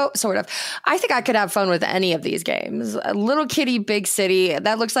sentiment, although sort of. I think I could have fun with any of these games. Little Kitty, Big City,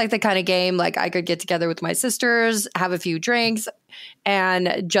 that looks like the kind of game like I could get together with my sisters, have a few drinks,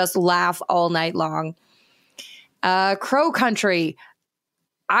 and just laugh all night long. Crow Country,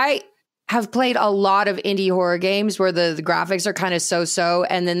 I have played a lot of indie horror games where the graphics are kind of so-so,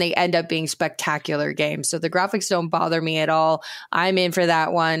 and then they end up being spectacular games. So the graphics don't bother me at all. I'm in for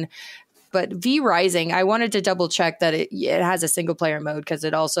that one. But V Rising, I wanted to double check that it has a single player mode because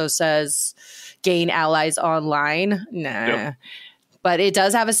it also says gain allies online. Yep. But it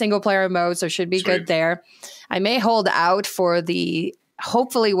does have a single player mode, so should be Sweet. Good there. I may hold out for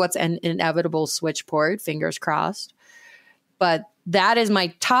hopefully what's an inevitable Switch port, fingers crossed. But that is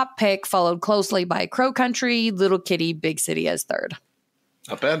my top pick, followed closely by Crow Country, Little Kitty, Big City as third.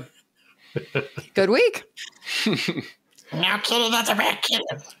 Not bad. Good week. No, Kitty, that's a bad kitty.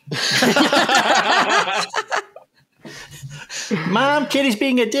 Mom, Kitty's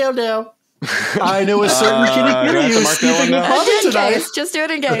being a dildo. I know a certain kitty who's sleeping with Bobby tonight. Just do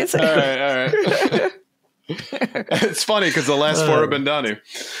it in case. All right. It's funny because the last four have been Donnie.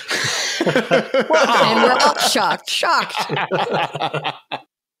 And we're all shocked.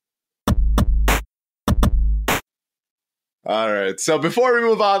 All right. So before we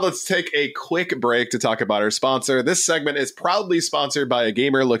move on, let's take a quick break to talk about our sponsor. This segment is proudly sponsored by A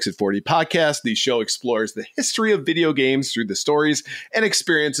Gamer Looks at 4D podcast. The show explores the history of video games through the stories and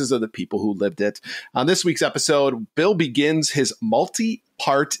experiences of the people who lived it. On this week's episode, Bill begins his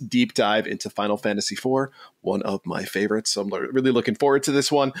multi-part deep dive into Final Fantasy IV, one of my favorites. So I'm really looking forward to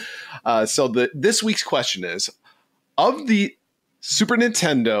this one. This week's question is, of the Super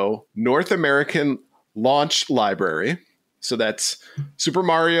Nintendo North American launch library, so that's Super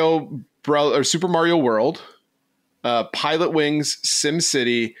Mario World, Pilot Wings,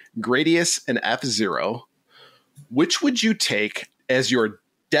 SimCity, Gradius, and F-Zero. Which would you take as your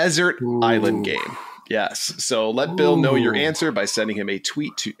desert island game? Yes. So let Bill know your answer by sending him a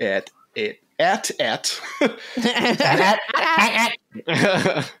tweet to at. It's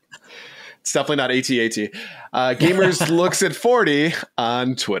definitely not AT-AT. Gamers Looks at 40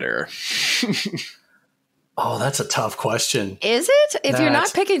 on Twitter. Oh, that's a tough question. Is it? If you're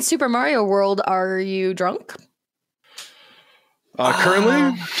not picking Super Mario World, are you drunk?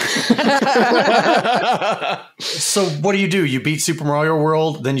 Currently? So what do? You beat Super Mario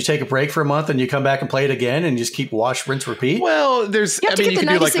World, then you take a break for a month, and you come back and play it again, and you just keep wash, rinse, repeat? Well, you can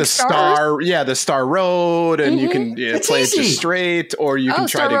do like the Star Road, and you can play it just straight, or you can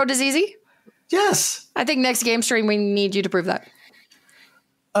try Star Road is easy? Yes. I think next game stream, we need you to prove that.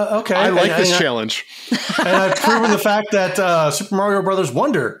 Okay. I like this challenge. And I've proven the fact that Super Mario Brothers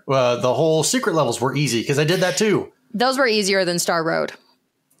Wonder, the whole secret levels were easy, because I did that too. Those were easier than Star Road.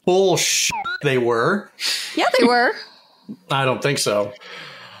 Bullshit, they were. Yeah, they were. I don't think so.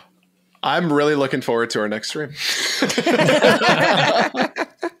 I'm really looking forward to our next stream.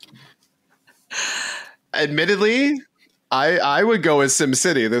 Admittedly, I would go with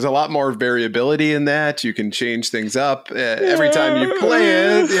SimCity. There's a lot more variability in that. You can change things up every time you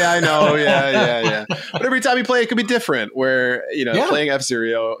play it. Yeah, I know. Yeah. But every time you play, it could be different. Where playing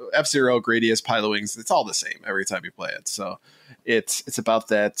F-Zero, Gradius, Pilowings, it's all the same every time you play it. So it's about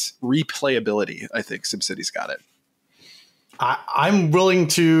that replayability. I think SimCity's got it. I'm willing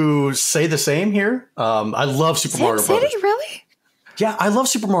to say the same here. I love Super Mario Bros. SimCity, really? Yeah, I love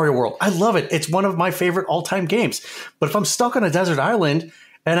Super Mario World. I love it. It's one of my favorite all-time games. But if I'm stuck on a desert island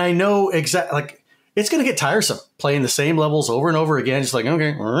and I know exactly, like, it's going to get tiresome playing the same levels over and over again. Just like,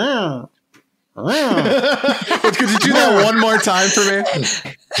 okay. Could you do that one more time for me?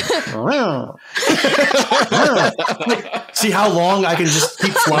 See how long I can just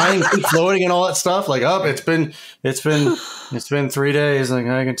keep flying, keep floating, and all that stuff. Like, it's been 3 days. Like,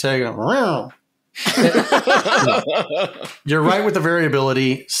 I can take it. You're right with the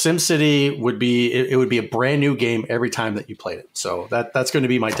variability. SimCity would be a brand new game every time that you played it. So that's going to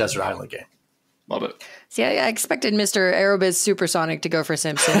be my desert island game. Love it. See, I expected Mr. Aerobiz Supersonic to go for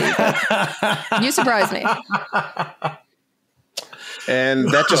SimCity, but you surprised me. And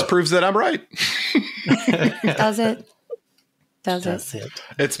that just proves that I'm right. Does it? Does it?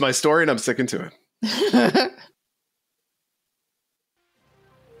 It's my story, and I'm sticking to it.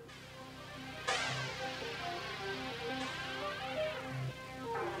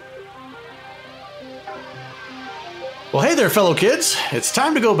 Well, hey there, fellow kids. It's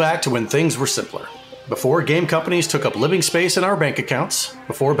time to go back to when things were simpler. Before game companies took up living space in our bank accounts,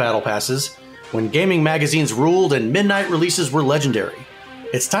 before battle passes, when gaming magazines ruled and midnight releases were legendary.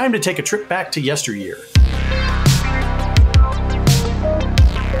 It's time to take a trip back to yesteryear.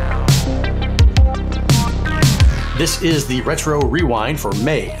 This is the Retro Rewind for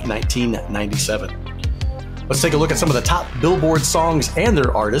May 1997. Let's take a look at some of the top Billboard songs and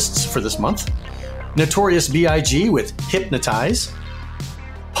their artists for this month. Notorious B.I.G. with Hypnotize.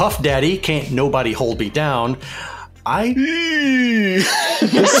 Puff Daddy, Can't Nobody Hold Me Down. I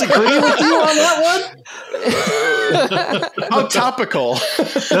disagree with you on that one. How topical.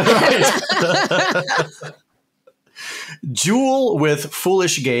 Jewel with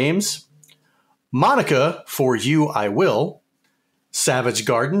Foolish Games. Monica, For You I Will. Savage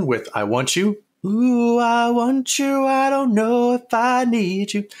Garden with I Want You. Ooh, I want you, I don't know if I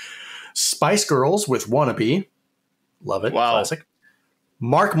need you. Spice Girls with Wannabe. Love it. Wow. Classic.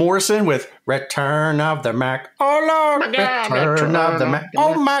 Mark Morrison with Return of the Mac. Oh, Lord. Return of the Mac.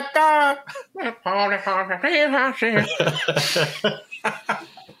 Oh, my God.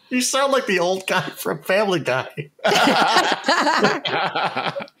 You sound like the old guy from Family Guy.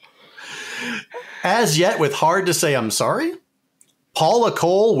 As Yet with Hard to Say I'm Sorry. Paula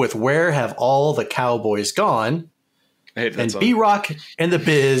Cole with Where Have All the Cowboys Gone. I hate that and song. B-Rock and the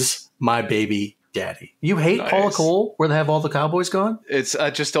Biz, My Baby Daddy. You hate Paula Cole, Where They Have All the Cowboys Gone? I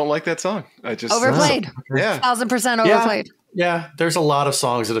just don't like that song. Overplayed. Yeah. 1,000% overplayed. Yeah, there's a lot of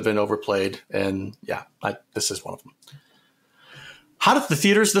songs that have been overplayed, and yeah, this is one of them. Hot at the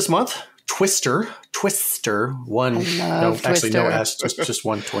theaters this month, Twister, one. No, Twister. actually, no S, just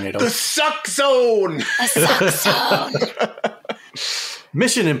one tornado. The Suck Zone. The suck zone.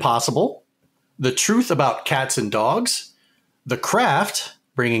 Mission Impossible, The Truth About Cats and Dogs, The Craft,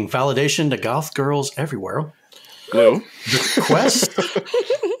 bringing validation to goth girls everywhere. No. The Quest,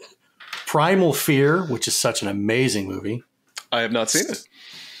 Primal Fear, which is such an amazing movie. I have not seen it.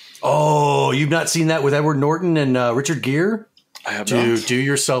 Oh, you've not seen that with Edward Norton and Richard Gere? I have not. Do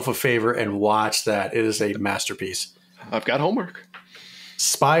yourself a favor and watch that. It is a masterpiece. I've got homework.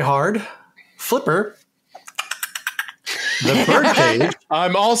 Spy Hard, Flipper, The Birdcage.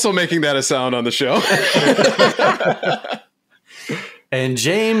 I'm also making that a sound on the show. And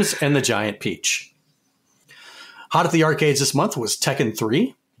James and the Giant Peach. Hot at the arcades this month was Tekken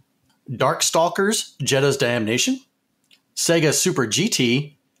 3, Darkstalkers, Jetta's Damnation, Sega Super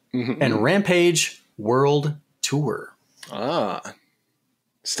GT, and Rampage World Tour.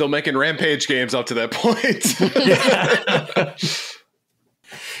 Still making Rampage games up to that point.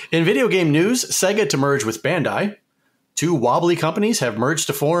 In video game news, Sega to merge with Bandai. Two wobbly companies have merged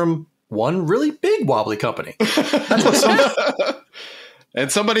to form one really big wobbly company. That's what and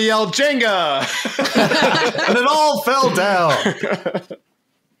somebody yelled Jenga. and it all fell down.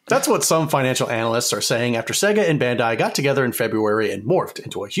 That's what some financial analysts are saying after Sega and Bandai got together in February and morphed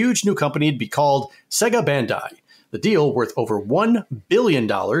into a huge new company to be called Sega Bandai. The deal, worth over $1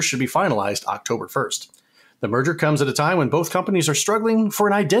 billion, should be finalized October 1st. The merger comes at a time when both companies are struggling for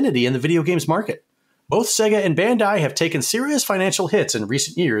an identity in the video games market. Both Sega and Bandai have taken serious financial hits in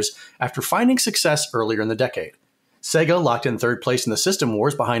recent years after finding success earlier in the decade. Sega, locked in third place in the system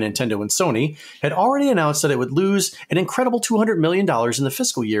wars behind Nintendo and Sony, had already announced that it would lose an incredible $200 million in the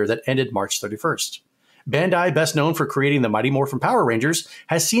fiscal year that ended March 31st. Bandai, best known for creating the Mighty Morphin Power Rangers,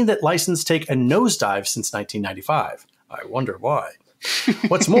 has seen that license take a nosedive since 1995. I wonder why.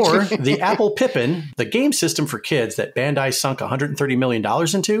 What's more, the Apple Pippin, the game system for kids that Bandai sunk $130 million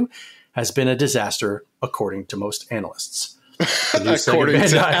into, has been a disaster, according to most analysts. According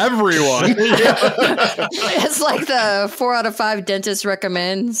to everyone. It's like the 4 out of 5 dentists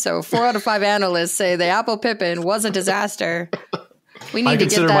recommend. So 4 out of 5 analysts say the Apple Pippin was a disaster. We need to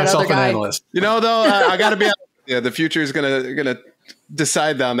get that other guy. Analyst. You know, though, I got to be honest. Yeah, the future is gonna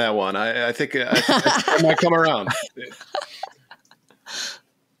decide on that one. I think it might come around.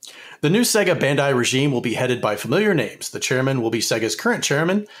 The new Sega Bandai regime will be headed by familiar names. The chairman will be Sega's current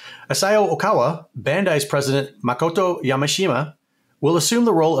chairman. Isao Okawa, Bandai's president Makoto Yamashima, will assume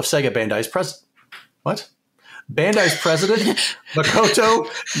the role of Sega Bandai's president. What? Bandai's president Makoto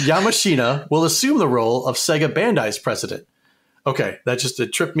Yamashina will assume the role of Sega Bandai's president. Okay, that just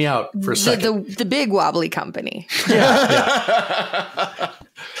tripped me out for a second. The big wobbly company. Yeah.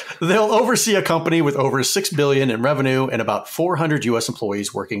 They'll oversee a company with over $6 billion in revenue and about 400 U.S.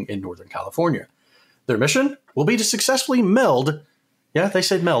 employees working in Northern California. Their mission will be to successfully meld. Yeah, they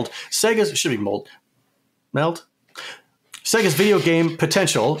said meld. Sega's should be meld. Sega's video game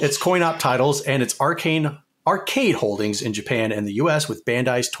potential, its coin-op titles, and its arcade holdings in Japan and the U.S. with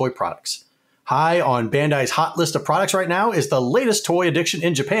Bandai's toy products. High on Bandai's hot list of products right now is the latest toy addiction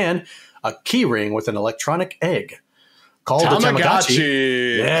in Japan, a keyring with an electronic egg. Called the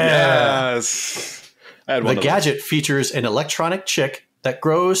Tamagotchi. Yes. The gadget features an electronic chick that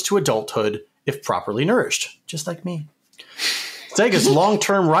grows to adulthood if properly nourished, just like me. Sega's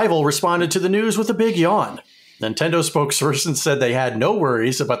long-term rival responded to the news with a big yawn. Nintendo spokesperson said they had no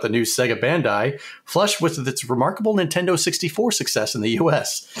worries about the new Sega Bandai, flush with its remarkable Nintendo 64 success in the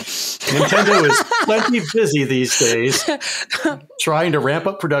US. Nintendo is plenty busy these days trying to ramp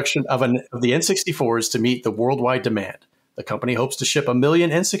up production of the N64s to meet the worldwide demand. The company hopes to ship 1 million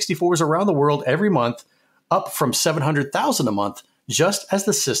N64s around the world every month, up from 700,000 a month, just as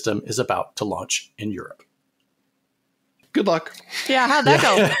the system is about to launch in Europe. Good luck. Yeah, how'd that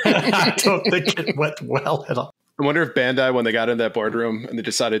go? I don't think it went well at all. I wonder if Bandai, when they got in that boardroom and they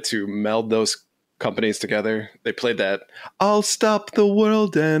decided to meld those companies together, they played that "I'll stop the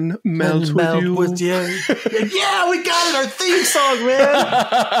world and melt with you." Yeah, we got it. Our theme song,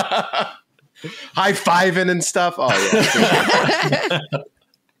 man. High-fiving and stuff. Oh, yeah.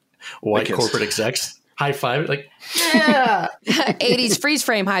 White corporate execs. High-five. Like, yeah. 80s freeze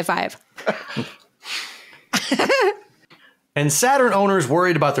frame high five. And Saturn owners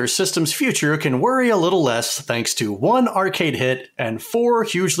worried about their system's future can worry a little less thanks to 1 arcade hit and 4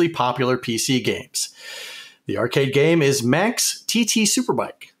 hugely popular PC games. The arcade game is Max TT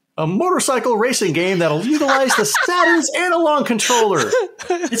Superbike, a motorcycle racing game that'll utilize the Saturn's analog controller.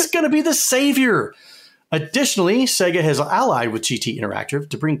 It's going to be the savior. Additionally, Sega has allied with GT Interactive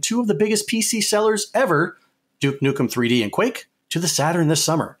to bring 2 of the biggest PC sellers ever, Duke Nukem 3D and Quake, to the Saturn this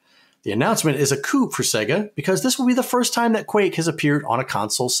summer. The announcement is a coup for Sega because this will be the first time that Quake has appeared on a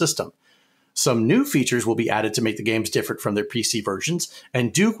console system. Some new features will be added to make the games different from their PC versions,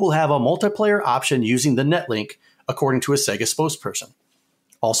 and Duke will have a multiplayer option using the Netlink, according to a Sega spokesperson.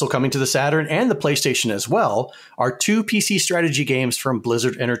 Also coming to the Saturn and the PlayStation as well are 2 PC strategy games from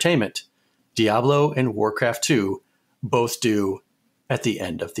Blizzard Entertainment, Diablo and Warcraft 2, both due at the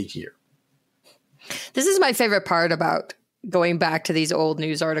end of the year. This is my favorite part about going back to these old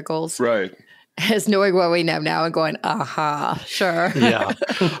news articles. Right. Is knowing what we know now and going, aha, sure. Yeah.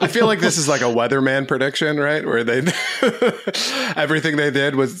 I feel like this is like a weatherman prediction, right? Where they everything they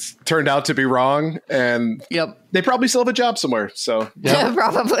did was turned out to be wrong, and they probably still have a job somewhere. So yeah,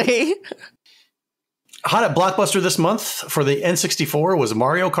 probably. Hot at Blockbuster this month for the N64 was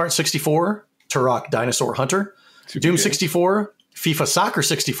Mario Kart 64, Turok Dinosaur Hunter, Doom 64, FIFA Soccer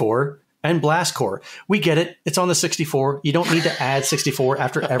 64, and Blast Corps. We get it. It's on the 64. You don't need to add 64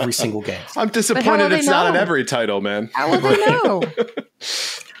 after every single game. I'm disappointed it's not in every title, man. How will they know?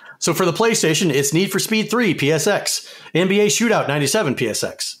 So for the PlayStation, it's Need for Speed 3 PSX, NBA Shootout 97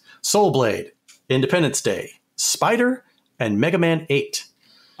 PSX, Soul Blade, Independence Day, Spider, and Mega Man 8.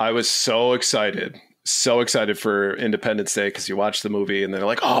 I was so excited for Independence Day because you watch the movie and they're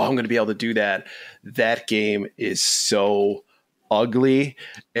like, oh, I'm going to be able to do that. That game is so ugly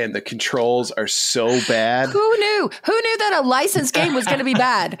and the controls are so bad. Who knew that a licensed game was going to be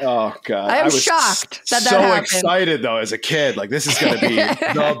bad? Oh god, I was shocked that so happened. Excited though as a kid, like this is going to be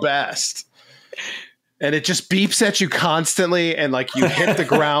the best, and it just beeps at you constantly, and like you hit the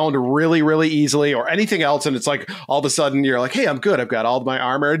ground really, really easily, or anything else, and it's like all of a sudden you're like, hey, I'm good. I've got all my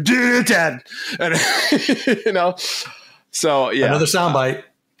armor. Dead. And you know. So yeah. Another soundbite.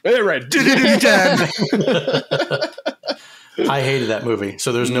 Right. I hated that movie,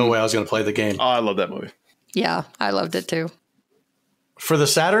 so there's no way I was going to play the game. Oh, I love that movie. Yeah, I loved it too. For the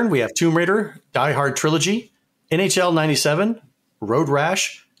Saturn, we have Tomb Raider, Die Hard Trilogy, NHL 97, Road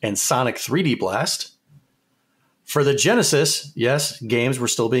Rash, and Sonic 3D Blast. For the Genesis, yes, games were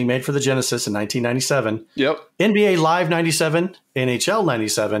still being made for the Genesis in 1997. Yep. NBA Live 97, NHL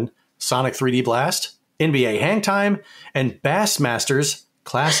 97, Sonic 3D Blast, NBA Hang Time, and Bassmasters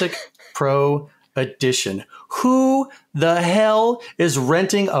Classic Pro Edition. Who the hell is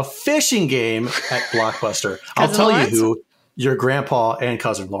renting a fishing game at Blockbuster? I'll tell you who. Your grandpa and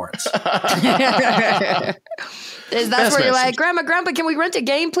cousin Lawrence. That's where you're like, Grandpa, can we rent a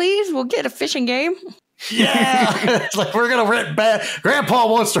game, please? We'll get a fishing game. Yeah. It's like, we're going to rent Grandpa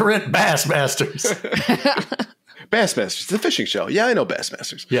wants to rent Bassmasters. Bassmasters, the fishing show. Yeah, I know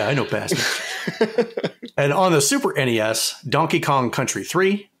Bassmasters. Yeah, I know Bassmasters. And on the Super NES, Donkey Kong Country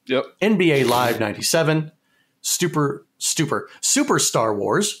 3, yep. NBA Live 97, Super Star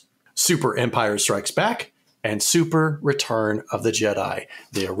Wars, Super Empire Strikes Back, and Super Return of the Jedi.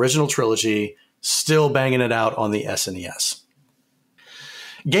 The original trilogy, still banging it out on the SNES.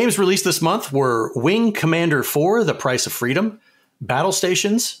 Games released this month were Wing Commander 4, The Price of Freedom, Battle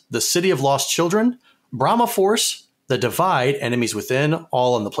Stations, The City of Lost Children, Brahma Force, The Divide, Enemies Within,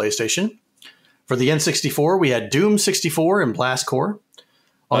 all on the PlayStation. For the N64, we had Doom 64 and Blast Corps.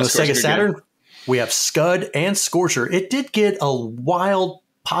 On the Sega Saturn, we have Scud and Scorcher. It did get a wild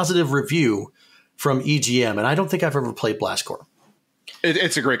positive review from EGM, and I don't think I've ever played Blast Corps.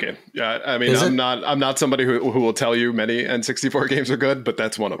 It's a great game. Yeah, I mean, I'm not somebody who will tell you many N64 games are good, but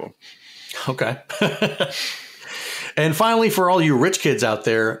that's one of them. Okay. And finally, for all you rich kids out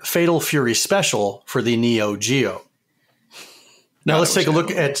there, Fatal Fury Special for the Neo Geo. Now let's take a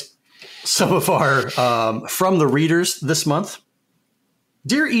look at some of our from the readers this month.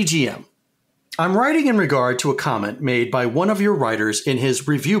 Dear EGM, I'm writing in regard to a comment made by one of your writers in his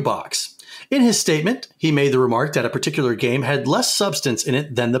review box. In his statement, he made the remark that a particular game had less substance in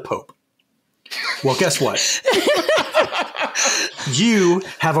it than the Pope. Well, guess what? You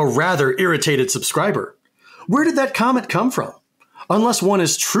have a rather irritated subscriber. Where did that comment come from? Unless one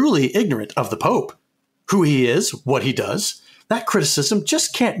is truly ignorant of the Pope, who he is, what he does, that criticism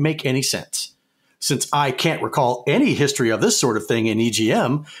just can't make any sense. Since I can't recall any history of this sort of thing in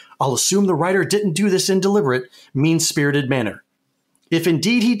EGM, I'll assume the writer didn't do this in deliberate, mean-spirited manner. If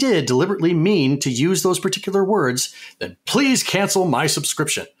indeed he did deliberately mean to use those particular words, then please cancel my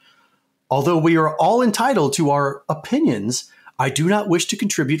subscription. Although we are all entitled to our opinions, I do not wish to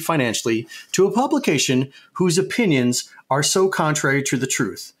contribute financially to a publication whose opinions are so contrary to the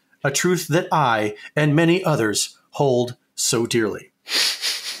truth, a truth that I and many others hold so dearly.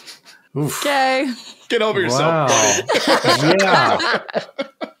 Oof. Okay. Get over yourself, buddy. Yeah.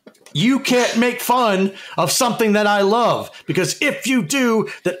 You can't make fun of something that I love, because if you do,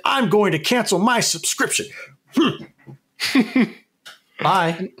 then I'm going to cancel my subscription.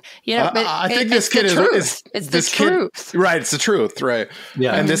 Bye. Yeah, but I think this kid is it's the truth. Right, it's the truth, right?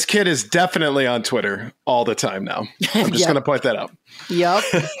 Yeah. And this kid is definitely on Twitter all the time now. I'm just going to point that out. Yep.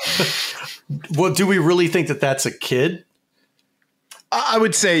 Well, do we really think that that's a kid? I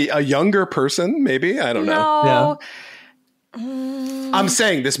would say a younger person, maybe. I don't know. No. Yeah. I'm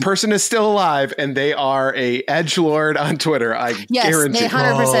saying this person is still alive, and they are a edgelord on Twitter. I guarantee. They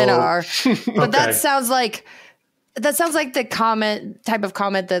 100% are. But Okay. that sounds like the type of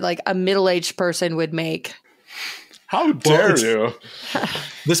comment that like a middle-aged person would make. How dare you?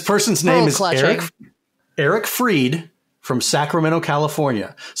 This person's name is clutching. Eric Freed from Sacramento,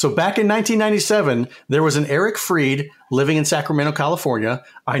 California. So back in 1997, there was an Eric Freed living in Sacramento, California.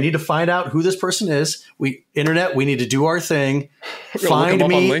 I need to find out who this person is. Internet, we need to do our thing. Find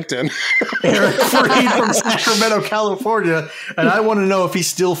look him me up on LinkedIn. Eric Freed from Sacramento, California, and I want to know if he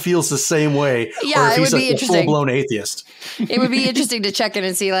still feels the same way, Yeah, or if it he's would be a interesting. full-blown atheist. It would be interesting to check in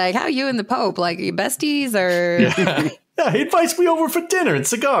and see like how you and the Pope, like are you besties or Yeah, he invites me over for dinner and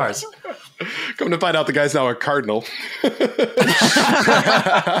cigars. Come to find out, the guy's now a cardinal.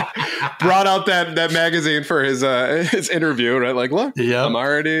 Brought out that magazine for his interview, right? Like, look, Yep. I'm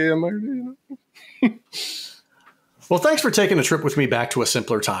already. You know. Well, thanks for taking a trip with me back to a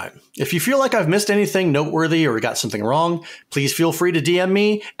simpler time. If you feel like I've missed anything noteworthy or got something wrong, please feel free to DM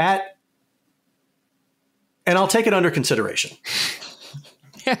me and I'll take it under consideration.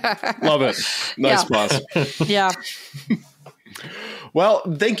 Love it. Nice Yeah. boss. yeah. Well,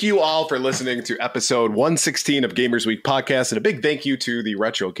 thank you all for listening to episode 116 of Gamers Week Podcast. And a big thank you to the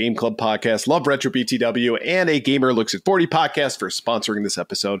Retro Game Club Podcast, Love Retro BTW, and A Gamer Looks at 40 Podcast for sponsoring this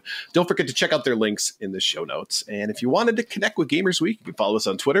episode. Don't forget to check out their links in the show notes. And if you wanted to connect with Gamers Week, you can follow us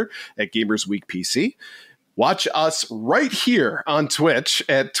on Twitter at Gamers Week PC. Watch us right here on Twitch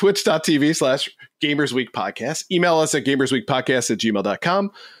at twitch.tv/Gamers Week Podcast. Email us at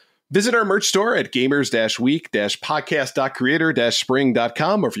gamersweekpodcast@gmail.com. Visit our merch store at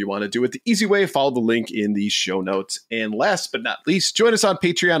gamers-week-podcast.creator-spring.com, or if you want to do it the easy way, follow the link in the show notes. And last but not least, join us on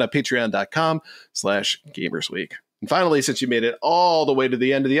Patreon at patreon.com/gamersweek. And finally, since you made it all the way to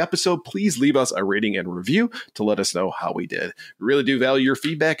the end of the episode, please leave us a rating and review to let us know how we did. We really do value your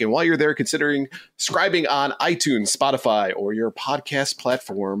feedback. And while you're there, considering subscribing on iTunes, Spotify, or your podcast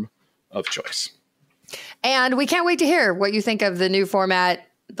platform of choice. And we can't wait to hear what you think of the new format,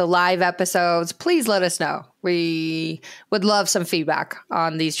 the live episodes. Please let us know. We would love some feedback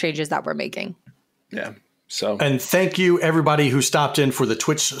on these changes that we're making. Yeah. So, and thank you everybody who stopped in for the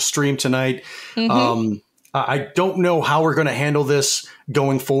Twitch stream tonight. I don't know how we're going to handle this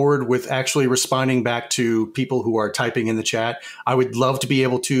going forward with actually responding back to people who are typing in the chat. I would love to be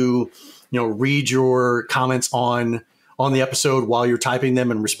able to, read your comments on the episode while you're typing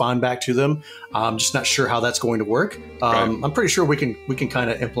them and respond back to them. I'm just not sure how that's going to work. Right. I'm pretty sure we can kind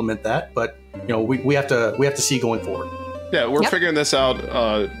of implement that, but we have to see going forward. Yeah, we're figuring this out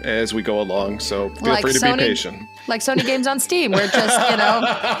as we go along, so feel free to be patient. Like Sony games on Steam. We're just,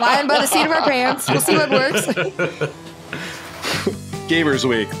 flying by the seat of our pants. We'll see what works. Gamers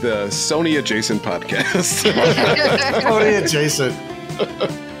Week, the Sony adjacent podcast. Sony adjacent.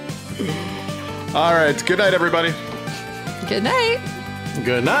 All right. Good night, everybody. Good night.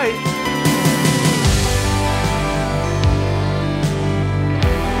 Good night.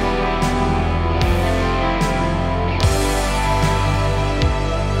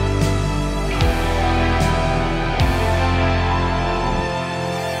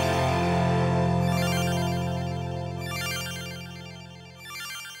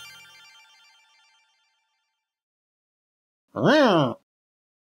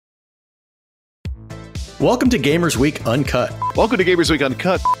 Welcome to Gamers Week Uncut. Welcome to Gamers Week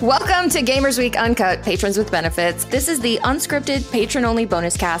Uncut. Welcome to Gamers Week Uncut, patrons with benefits. This is the unscripted, patron-only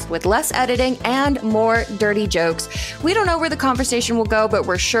bonus cast with less editing and more dirty jokes. We don't know where the conversation will go, but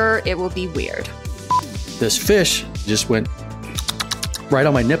we're sure it will be weird. This fish just went right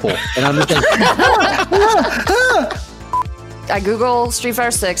on my nipple, and I'm just like, I Google Street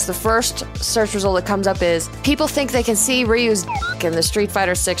Fighter 6. The first search result that comes up is people think they can see Ryu's dick in the Street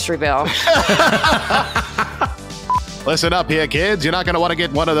Fighter 6 reveal. Listen up here, kids. You're not going to want to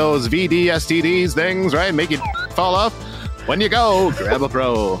get one of those VD-STDs things, right? Make it fall off. When you go, grab a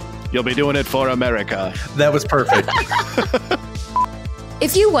pro. You'll be doing it for America. That was perfect.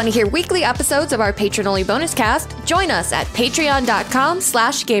 If you want to hear weekly episodes of our patron-only bonus cast, join us at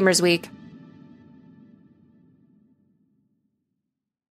patreon.com/gamersweek.